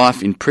sentenced to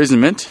life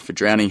imprisonment for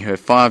drowning her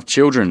 5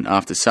 children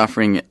after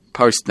suffering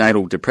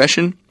postnatal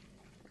depression.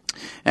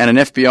 And an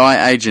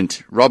FBI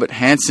agent, Robert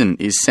Hansen,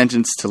 is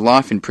sentenced to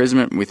life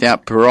imprisonment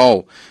without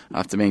parole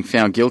after being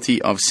found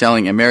guilty of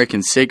selling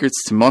American secrets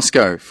to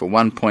Moscow for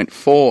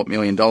 $1.4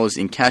 million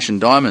in cash and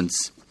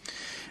diamonds.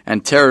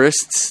 And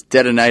terrorists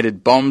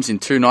detonated bombs in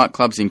 2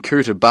 nightclubs in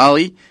Kuta,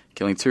 Bali,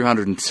 killing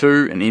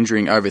 202 and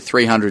injuring over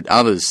 300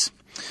 others.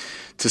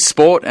 To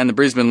sport, and the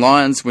Brisbane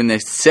Lions win their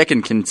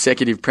 2nd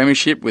consecutive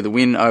premiership with a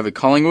win over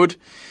Collingwood.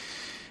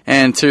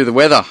 And to the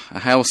weather, a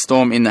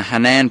hailstorm in the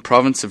Henan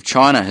province of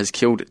China has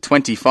killed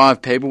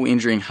 25 people,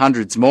 injuring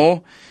hundreds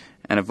more.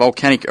 And a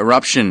volcanic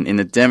eruption in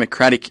the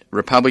Democratic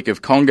Republic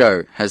of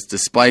Congo has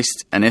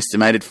displaced an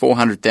estimated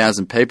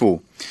 400,000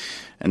 people.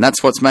 And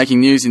that's what's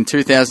making news in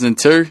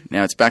 2002.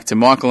 Now it's back to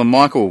Michael and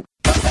Michael.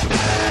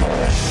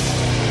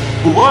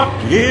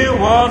 What year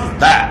was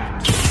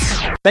that?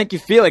 Thank you,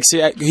 Felix.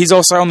 He's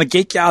also on the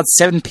Geek Yard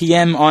 7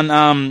 p.m.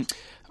 on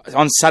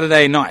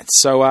Saturday night.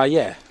 So,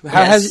 yeah.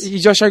 Is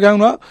your show going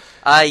well?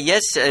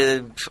 Yes,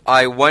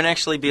 I won't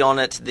actually be on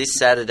it this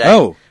Saturday.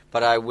 Oh.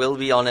 But I will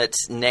be on it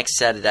next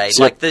Saturday.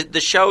 So- Like, the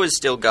show is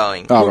still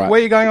going. Oh, right. where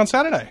are you going on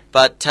Saturday?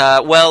 But,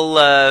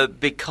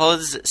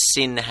 because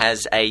Sin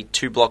has a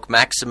 2-block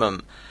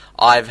maximum,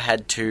 I've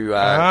had to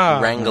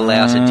wrangle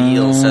out a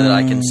deal so that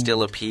I can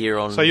still appear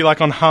on... So you're like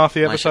on half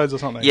the my episodes show. or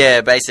something? Yeah,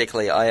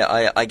 basically.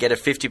 I get a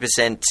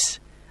 50%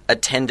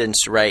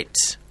 attendance rate,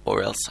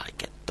 or else I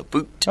get the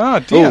boot. Oh,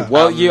 dear. Oh,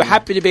 well, we're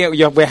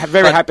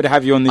very happy to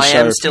have you on this I show.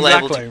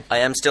 I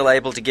am still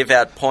able to give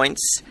out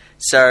points.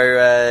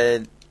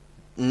 So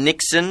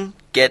Nixon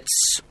gets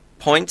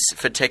points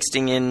for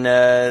texting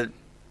in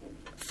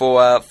for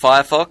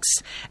Firefox,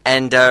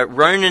 and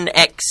Ronan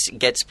X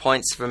gets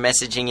points for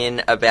messaging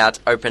in about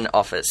Open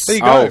Office. There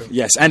you go. Oh,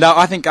 yes. And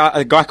I think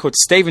a guy called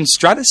Stephen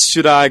Stratus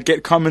should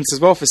get comments as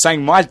well for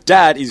saying my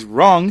dad is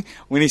wrong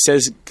when he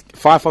says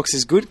Firefox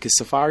is good because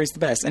Safari is the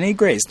best. And he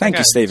agrees. Thank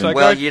you, Stephen. So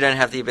Well, you don't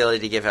have the ability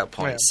to give out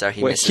points, so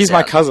he misses he's out.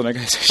 my cousin.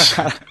 Okay, so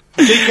shut up.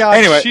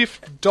 Anyway.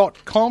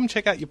 Geekyardshift.com.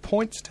 Check out your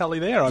points tally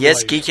there. I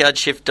Yes, believe.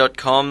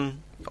 geekyardshift.com,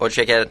 or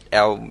check out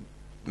our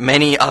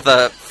many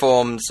other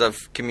forms of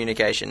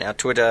communication, our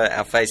Twitter,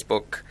 our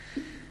Facebook,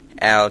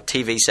 our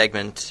TV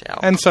segment.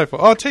 And so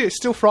forth. Oh, tell you, it's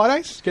still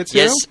Fridays? Get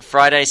serial? Yes,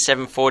 Friday,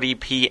 7:40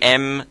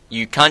 p.m.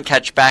 You can't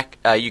catch Beck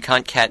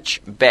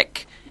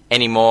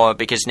anymore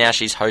because now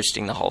she's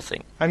hosting the whole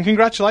thing. And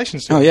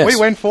congratulations to Oh, him. yes. We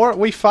went for it.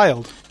 We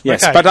failed.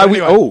 Yes, Okay, but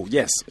anyway.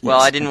 yes. Well,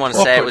 yes. I didn't want to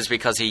say it Awkward. was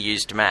because he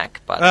used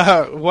Mac,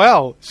 but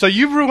Well, so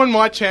you've ruined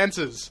my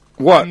chances.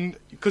 What?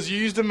 Because you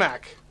used a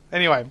Mac.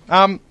 Anyway,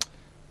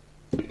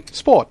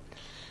 sport.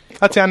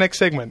 That's our next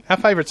segment. Our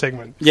favourite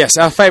segment. Yes,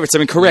 our favourites. I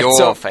mean, correct.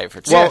 your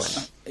favourite Well,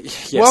 segment.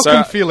 yes,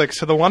 Welcome, so- Felix,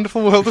 to the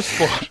wonderful world of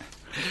sport.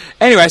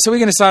 Anyway, so we're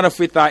going to start off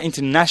with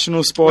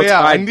international sports. We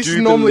are, I and this do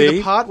is normally believe.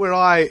 the part where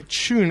I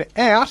tune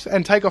out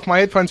and take off my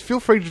headphones. Feel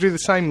free to do the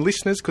same,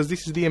 listeners, because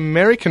this is the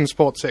American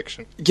sports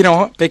section. You know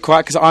what? Be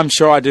quiet, because I'm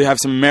sure I do have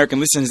some American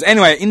listeners.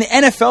 Anyway, in the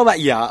NFL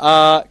that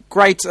year,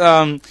 great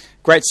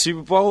great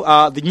Super Bowl.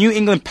 The New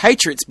England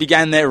Patriots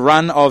began their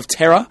run of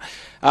terror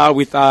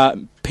with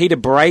Peter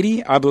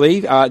Brady, I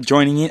believe,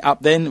 joining it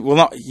up then. Well,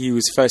 not he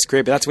was first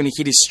career, but that's when he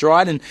hit his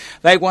stride, and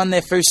they won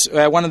their first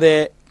one of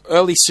their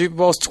early Super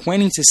Bowls,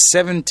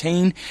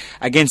 20-17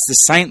 against the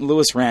St.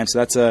 Louis Rams. So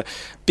that's a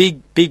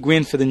big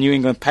win for the New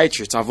England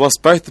Patriots. I've lost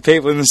both the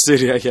people in the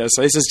studio here,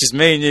 so this is just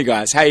me and you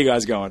guys. How you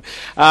guys going?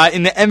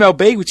 In the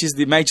MLB, which is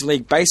the Major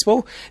League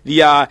Baseball,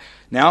 now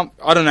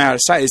I don't know how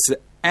to say this. The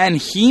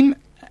Anaheim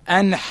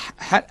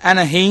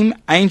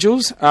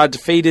Angels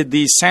defeated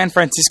the San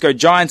Francisco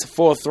Giants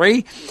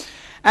 4-3.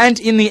 And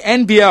in the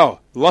NBL,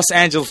 Los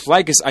Angeles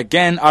Lakers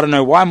again. I don't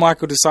know why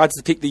Michael decides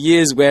to pick the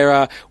years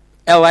where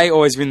LA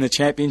always win the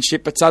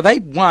championship, but they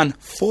won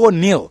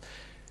 4-0.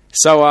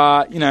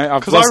 So,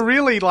 because I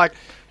really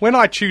when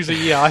I choose a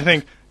year, I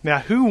think, now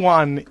who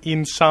won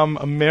in some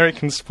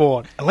American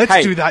sport?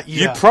 Let's do that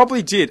year. You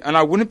probably did, and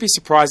I wouldn't be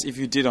surprised if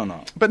you did or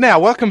not. But now,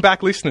 welcome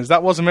back, listeners.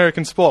 That was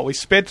American sport. We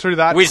sped through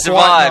that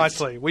quite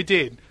nicely. We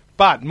did.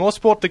 But more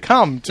sport to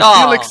come, to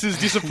Felix's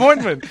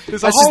disappointment.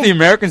 That's just the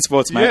American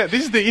sports, mate. Yeah,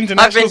 this is the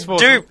international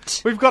sports. I've been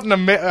duped. We've got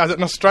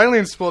an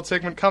Australian sports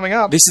segment coming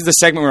up. This is the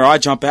segment where I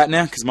jump out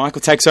now, because Michael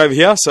takes over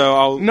here, so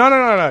I'll...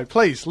 No.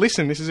 Please,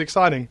 listen, this is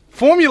exciting.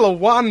 Formula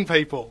One,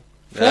 people.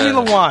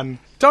 Formula One.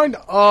 Don't...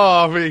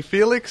 really,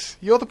 Felix,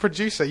 you're the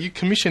producer. You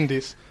commissioned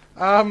this.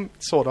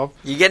 Sort of.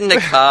 You get in the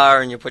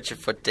car and you put your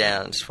foot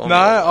down.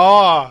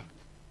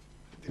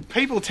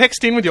 People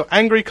text in with your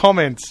angry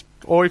comments.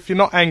 Or if you're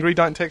not angry,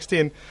 don't text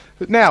in.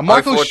 But now,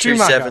 Michael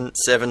Schumacher...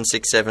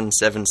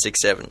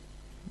 767-767-767.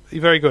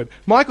 Very good.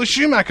 Michael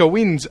Schumacher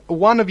wins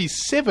one of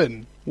his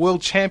 7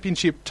 World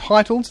Championship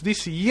titles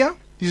this year.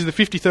 This is the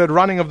 53rd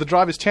running of the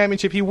Drivers'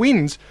 Championship. He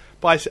wins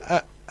by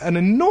an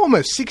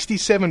enormous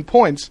 67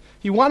 points.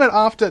 He won it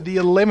after the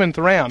 11th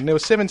round. There were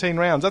 17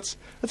 rounds. That's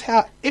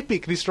how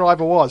epic this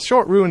driver was.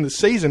 Sure, it ruined the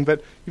season,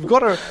 but you've got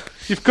to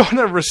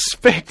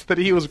respect that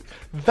he was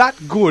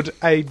that good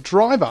a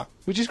driver,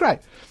 which is great.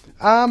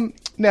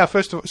 Now,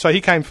 so he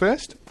came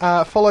first,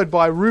 followed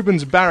by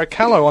Rubens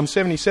Barrichello on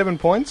 77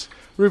 points.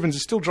 Rubens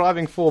is still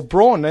driving for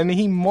Braun, and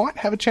he might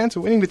have a chance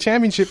of winning the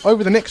championship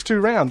over the next 2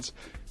 rounds.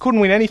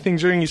 Couldn't win anything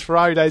during his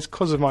Ferrari days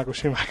because of Michael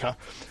Schumacher.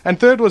 And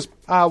third was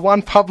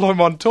Juan Pablo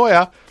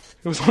Montoya,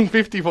 who was on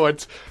 50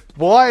 points.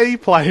 Why are you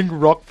playing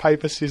rock,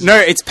 paper, scissors? No,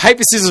 it's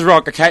paper, scissors,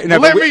 rock, okay? No,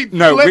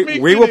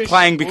 we were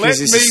playing because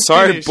this is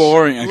so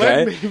boring,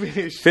 okay? Let me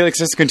finish. Felix,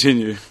 let's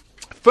continue.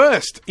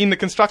 First, in the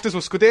constructors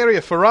was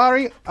Scuderia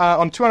Ferrari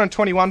on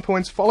 221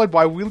 points, followed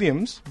by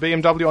Williams,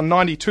 BMW on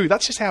 92.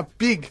 That's just how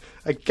big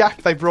a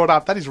gap they brought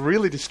up. That is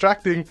really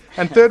distracting.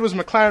 And third was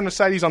McLaren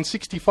Mercedes on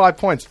 65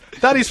 points.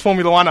 That is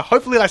Formula One.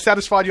 Hopefully I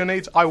satisfied your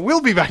needs. I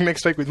will be back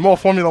next week with more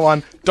Formula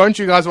One. Don't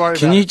you guys worry about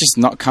it. Can you just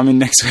not come in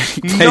next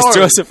week? Please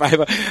do us a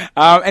favour.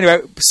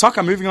 Anyway,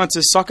 soccer. Moving on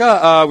to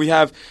soccer, we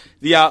have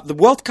the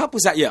World Cup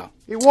was that year.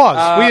 It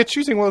was. We are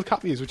choosing World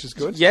Cup years, which is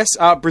good. Yes,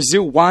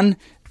 Brazil won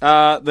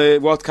the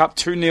World Cup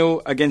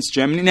 2-0 against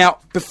Germany. Now,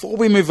 before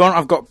we move on,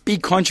 I've got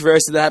big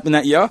controversy that happened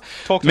that year.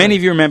 Many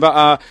of you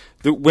remember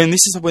when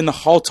the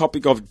whole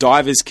topic of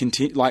divers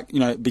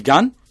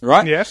begun,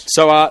 right? Yes.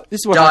 So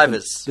this is what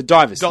happened. The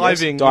divers.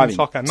 Diving in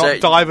soccer,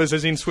 not divers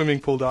as in swimming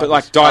pool divers. But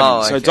like diving. Oh,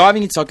 okay. So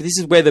diving in soccer, this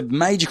is where the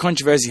major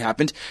controversy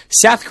happened.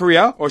 South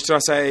Korea, or should I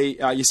say,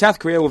 South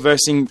Korea were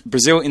versing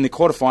Brazil in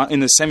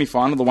the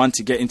semi-final, the one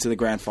to get into the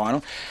grand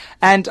final.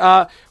 And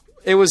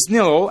it was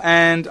 0-0,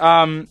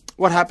 and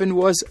what happened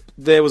was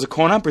there was a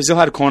corner. Brazil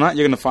had a corner.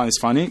 You're going to find this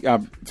funny,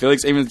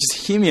 Felix. Even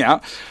just hear me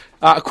out.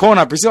 A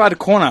corner. Brazil had a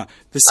corner.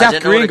 The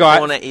South Korean guy.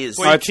 Corner is.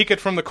 Well, you kick it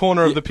from the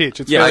corner of the pitch.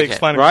 It's very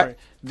explanatory.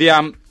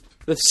 Right?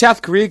 The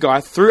South Korea guy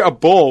threw a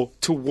ball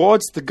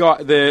towards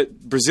the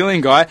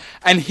Brazilian guy,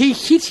 and he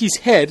hit his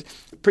head.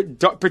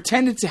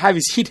 Pretended to have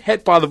his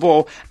head by the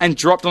ball and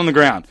dropped on the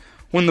ground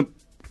when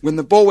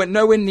the ball went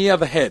nowhere near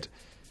the head.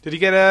 Did he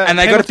get a And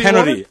they got a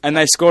penalty, and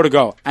they scored a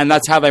goal. And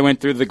that's how they went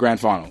through the grand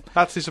final.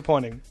 That's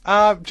disappointing.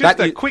 Just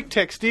a quick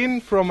text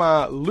in from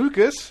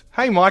Lucas.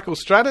 Hey, Michael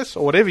Stratus,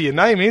 or whatever your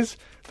name is,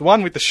 the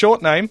one with the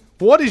short name.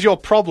 What is your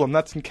problem?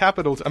 That's in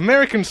capitals.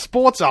 American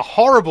sports are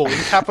horrible in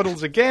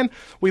capitals again.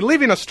 We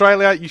live in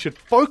Australia. You should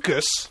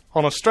focus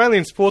on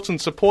Australian sports and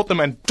support them,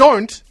 and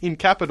don't, in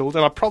capitals,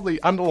 and I probably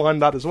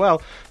underlined that as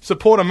well,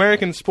 support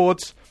American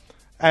sports.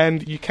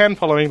 And you can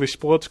follow English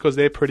sports because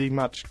they're pretty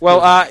much...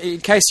 Well, in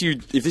case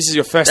if this is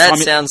your first time...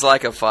 That sounds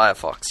like a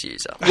Firefox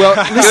user. Well,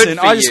 listen,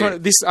 I just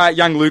want... This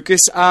young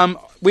Lucas,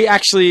 we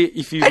actually,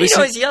 if you How listen... do you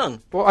know he's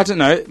young? Well, I don't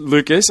know,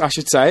 Lucas, I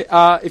should say.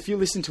 If you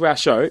listen to our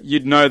show,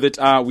 you'd know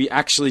that we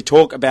actually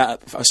talk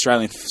about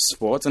Australian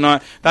sports. And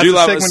That's do the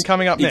love segment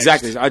coming up next.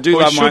 Exactly. I do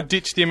we love should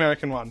ditch the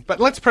American one. But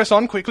let's press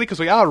on quickly because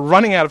we are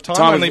running out of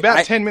time. Only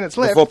about 10 minutes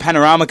left. Before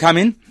Panorama come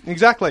in.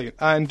 Exactly.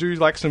 And do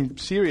some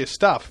serious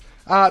stuff.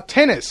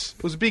 Tennis.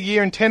 It was a big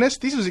year in tennis.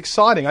 This was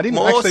exciting. I didn't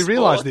actually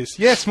realise this.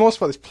 Yes, more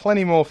sport. There's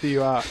plenty more for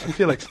you,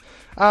 Felix.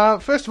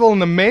 First of all, in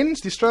the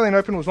men's, the Australian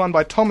Open was won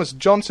by Thomas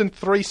Johnson,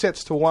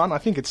 3-1. I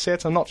think it's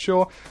sets, I'm not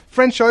sure.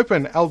 French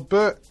Open,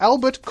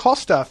 Albert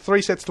Costa,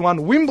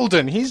 3-1.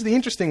 Wimbledon, here's the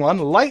interesting one.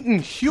 Leighton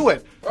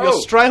Hewitt, the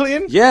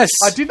Australian. Yes.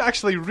 I didn't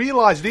actually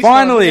realise this.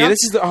 Finally,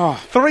 this is the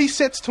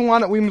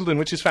 3-1 at Wimbledon,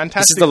 which is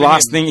fantastic. This is the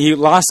last thing.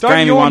 Last Don't game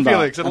he yawn, won by.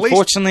 Felix. At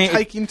Unfortunately, least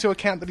take into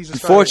account that he's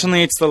Australian.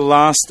 Unfortunately, it's the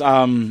last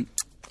final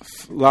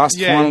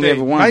he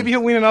ever won. Maybe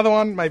he'll win another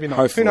one, maybe not.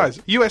 Hopefully. Who knows?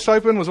 US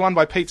Open was won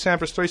by Pete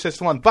Sampras,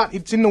 3-1. But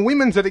it's in the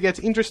women's that it gets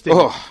interesting.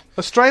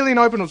 Australian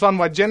Open was won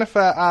by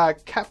Jennifer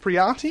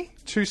Capriati,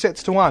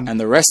 2-1. And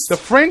the rest? The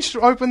French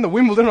Open, the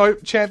Wimbledon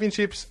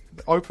Championships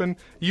Open,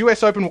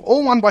 US Open were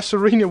all won by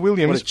Serena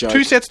Williams,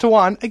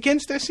 2-1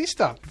 against her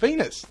sister,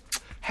 Venus.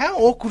 How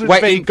awkward would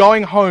it be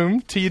going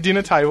home to your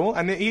dinner table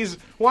and here's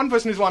one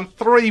person who's won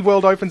 3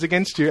 World Opens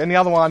against you and the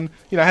other one,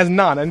 has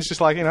none, and it's just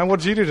like, what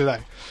did you do today?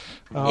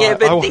 Yeah,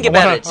 but think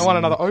about it. I want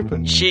another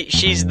Open.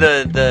 She's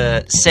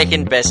the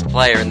second best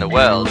player in the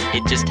world.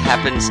 It just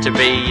happens to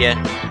be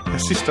her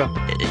sister.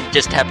 It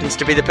just happens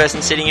to be the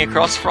person sitting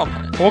across from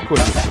her. Awkward.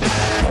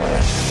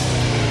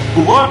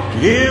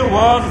 What year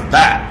was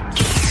that?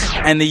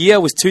 And the year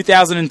was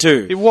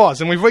 2002. It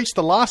was, and we've reached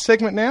the last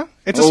segment now.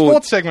 It's a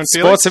sports segment,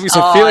 Felix. Sports segment.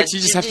 So Felix,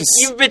 you just have to.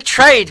 You've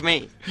betrayed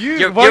me.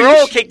 You're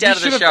all kicked out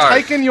of the show. You should have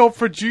taken your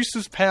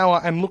producer's power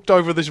and looked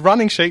over this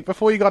running sheet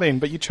before you got in,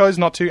 but you chose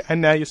not to,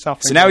 and now you're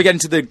suffering. So now we get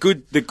into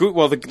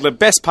the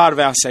best part of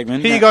our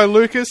segment. Here you go,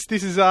 Lucas.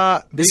 This is the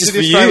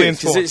Australian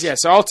sports.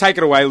 So I'll take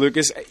it away,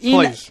 Lucas. In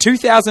Please.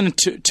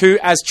 2002,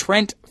 as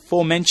Trent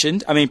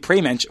pre-mentioned, I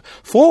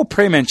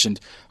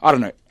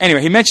don't know.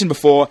 Anyway, he mentioned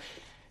before,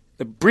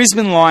 the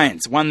Brisbane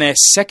Lions won their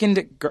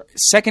second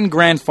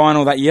grand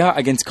final that year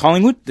against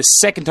Collingwood. The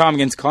second time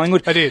against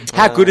Collingwood. They did.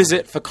 How good is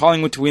it for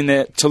Collingwood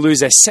to lose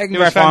their second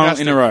grand final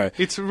in a row?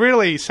 It's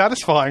really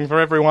satisfying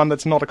for everyone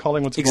that's not a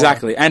Collingwood supporter.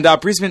 Exactly. And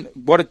Brisbane,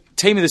 what a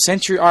team of the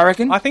century, I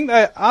reckon. I think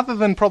they're, other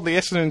than probably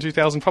Essendon in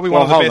 2000, probably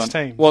one of the best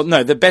teams. Well,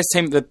 no, the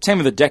team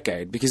of the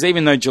decade. Because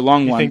even though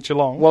Geelong won... You think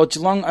Geelong? Well,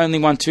 Geelong only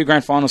won 2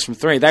 grand finals from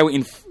 3. They were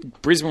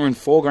Brisbane were in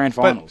 4 grand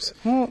finals.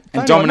 They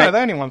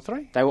only won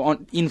 3. They were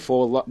in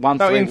 4, won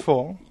 3. They were in 4.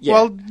 Yeah.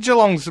 Well,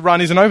 Geelong's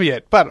run isn't over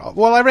yet, but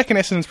I reckon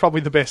Essendon's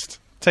probably the best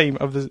team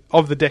of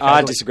the decade.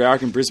 I disagree. I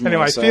reckon Brisbane.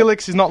 Anyway,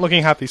 Felix is not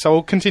looking happy, so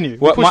we'll continue.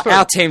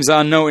 Our teams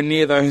are nowhere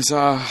near those.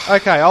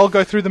 Okay, I'll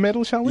go through the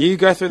medal, shall we? You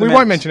go through the medals. We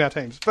won't mention our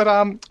teams, but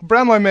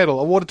Brownlow medal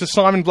awarded to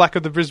Simon Black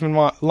of the Brisbane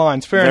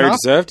Lions. Fair enough.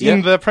 Deserved. Yeah.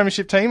 In the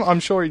premiership team, I'm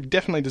sure he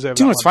definitely deserved.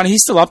 Do you know what's funny?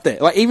 He's still up there.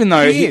 Like even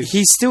though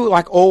he's still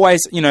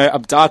always a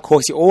dark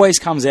horse. He always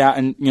comes out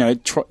and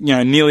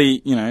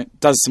nearly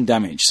does some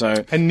damage.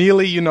 And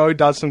nearly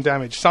does some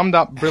damage. Summed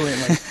up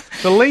brilliantly.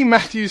 The Lee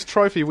Matthews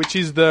Trophy, which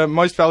is the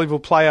most valuable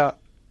player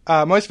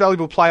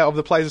of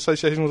the Players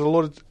Association, was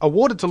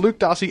awarded to Luke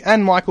Darcy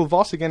and Michael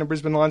Voss, again a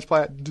Brisbane Lions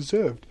player,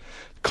 deserved.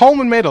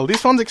 Coleman Medal,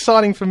 this one's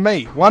exciting for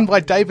me, won by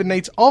David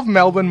Neitz of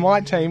Melbourne,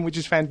 my team, which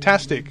is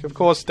fantastic. Of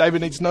course,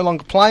 David Neitz no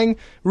longer playing,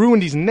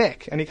 ruined his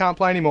neck, and he can't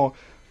play anymore.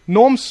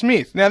 Norm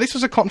Smith, now this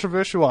was a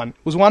controversial one,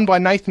 was won by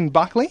Nathan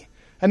Buckley,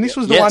 and this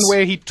was the one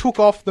where he took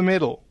off the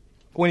medal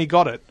when he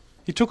got it.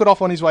 He took it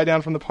off on his way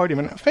down from the podium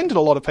and offended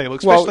a lot of people,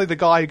 especially the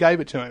guy who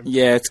gave it to him.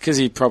 Yeah, it's because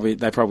they probably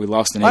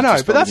lost. And I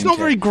know, but that's not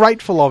very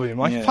grateful of him.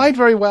 He played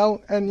very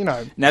well, and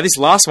Now this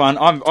last one,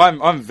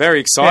 I'm very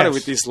excited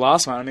with this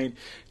last one. I mean,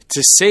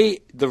 to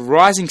see the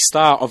rising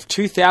star of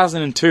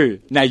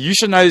 2002. Now you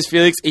should know this,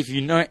 Felix. If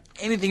you know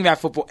anything about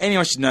football,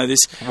 anyone should know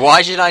this.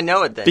 Why should I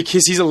know it then?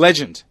 Because he's a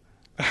legend.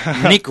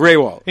 Nick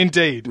Riewoldt.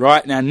 Indeed.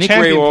 Right, now Nick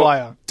Champion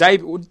Riewoldt. player.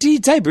 Did he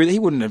debut? He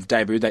wouldn't have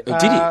debuted. Did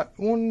he?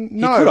 Well,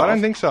 no, I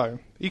don't think so.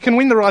 You can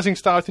win the Rising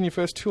Star within your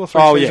first 2 or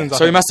 3 seasons.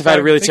 So he must have had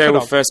a really terrible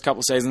first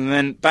couple of seasons, and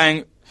then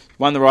bang,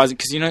 won the Rising.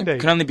 Because you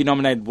Indeed. can only be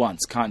nominated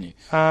once, can't you?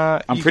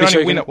 I'm pretty sure you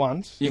can win it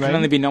once. You can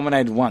only be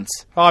nominated once.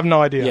 I have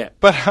no idea. Yeah,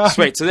 but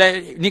sweet. So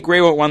Nick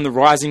Riewoldt won the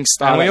Rising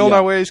Star, and we all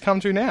know where he's come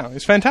to now.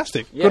 It's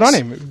fantastic. Yes. Good on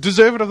him.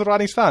 Deserved of the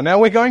Rising Star. Now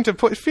we're going to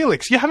put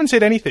Felix. You haven't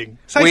said anything.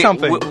 Say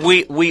something.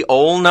 We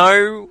all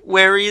know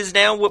where he is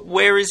now.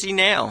 Where is he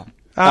now?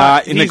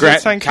 In the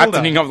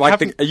captaining of are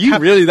you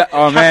really that?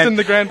 Oh man!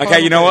 The grand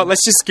okay, you know what?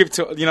 Let's just skip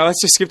to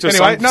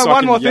Anyway,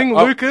 one more thing,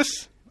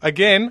 Lucas.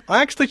 Again,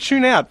 I actually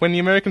tune out when the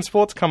American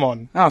sports come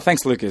on. Oh,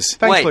 thanks, Lucas.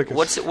 Wait,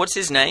 Lucas. what's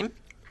his name?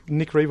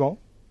 Nick Riewoldt.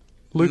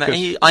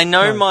 Lucas. I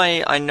know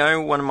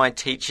one of my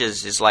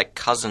teachers is like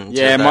cousin.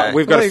 Yeah,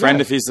 we've got a friend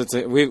of his.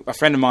 A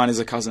friend of mine is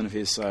a cousin of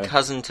his. So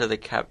cousin to the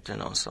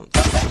captain or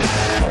something.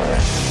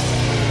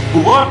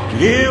 What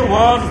year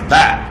was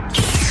that?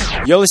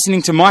 You're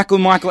listening to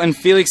Michael, and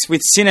Felix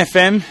with Sin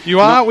FM.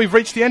 You are. We've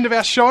reached the end of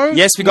our show.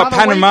 Yes, we've got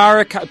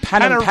Panorama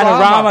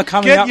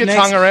coming up next. Get your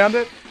tongue around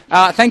it.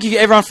 Thank you,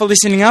 everyone, for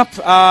listening up.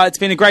 It's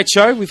been a great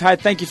show.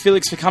 Thank you,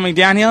 Felix, for coming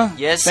down here.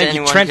 Yes, thank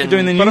you, Trent, for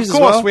doing the news as well.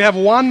 But of course, we have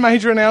one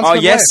major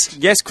announcement left.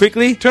 Yes,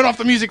 quickly. Turn off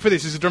the music for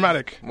this. This is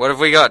dramatic. What have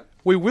we got?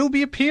 We will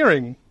be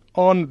appearing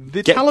on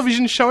the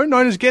television show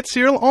known as Get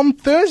Serial on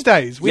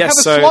Thursdays. We have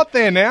a slot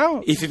there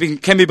now. If you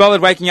can be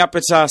bothered waking up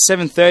at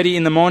 7:30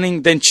 in the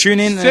morning, then tune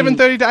in.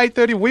 7:30 to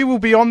 8:30, we will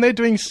be on there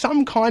doing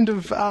some kind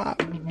of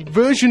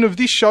version of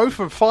this show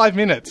for 5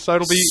 minutes. So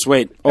it'll be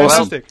sweet.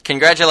 Fantastic. Well,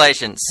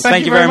 congratulations.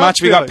 Thank you very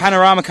much. We got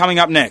Panorama coming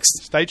up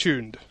next. Stay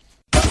tuned.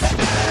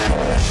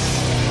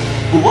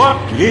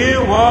 What year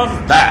was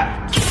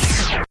that?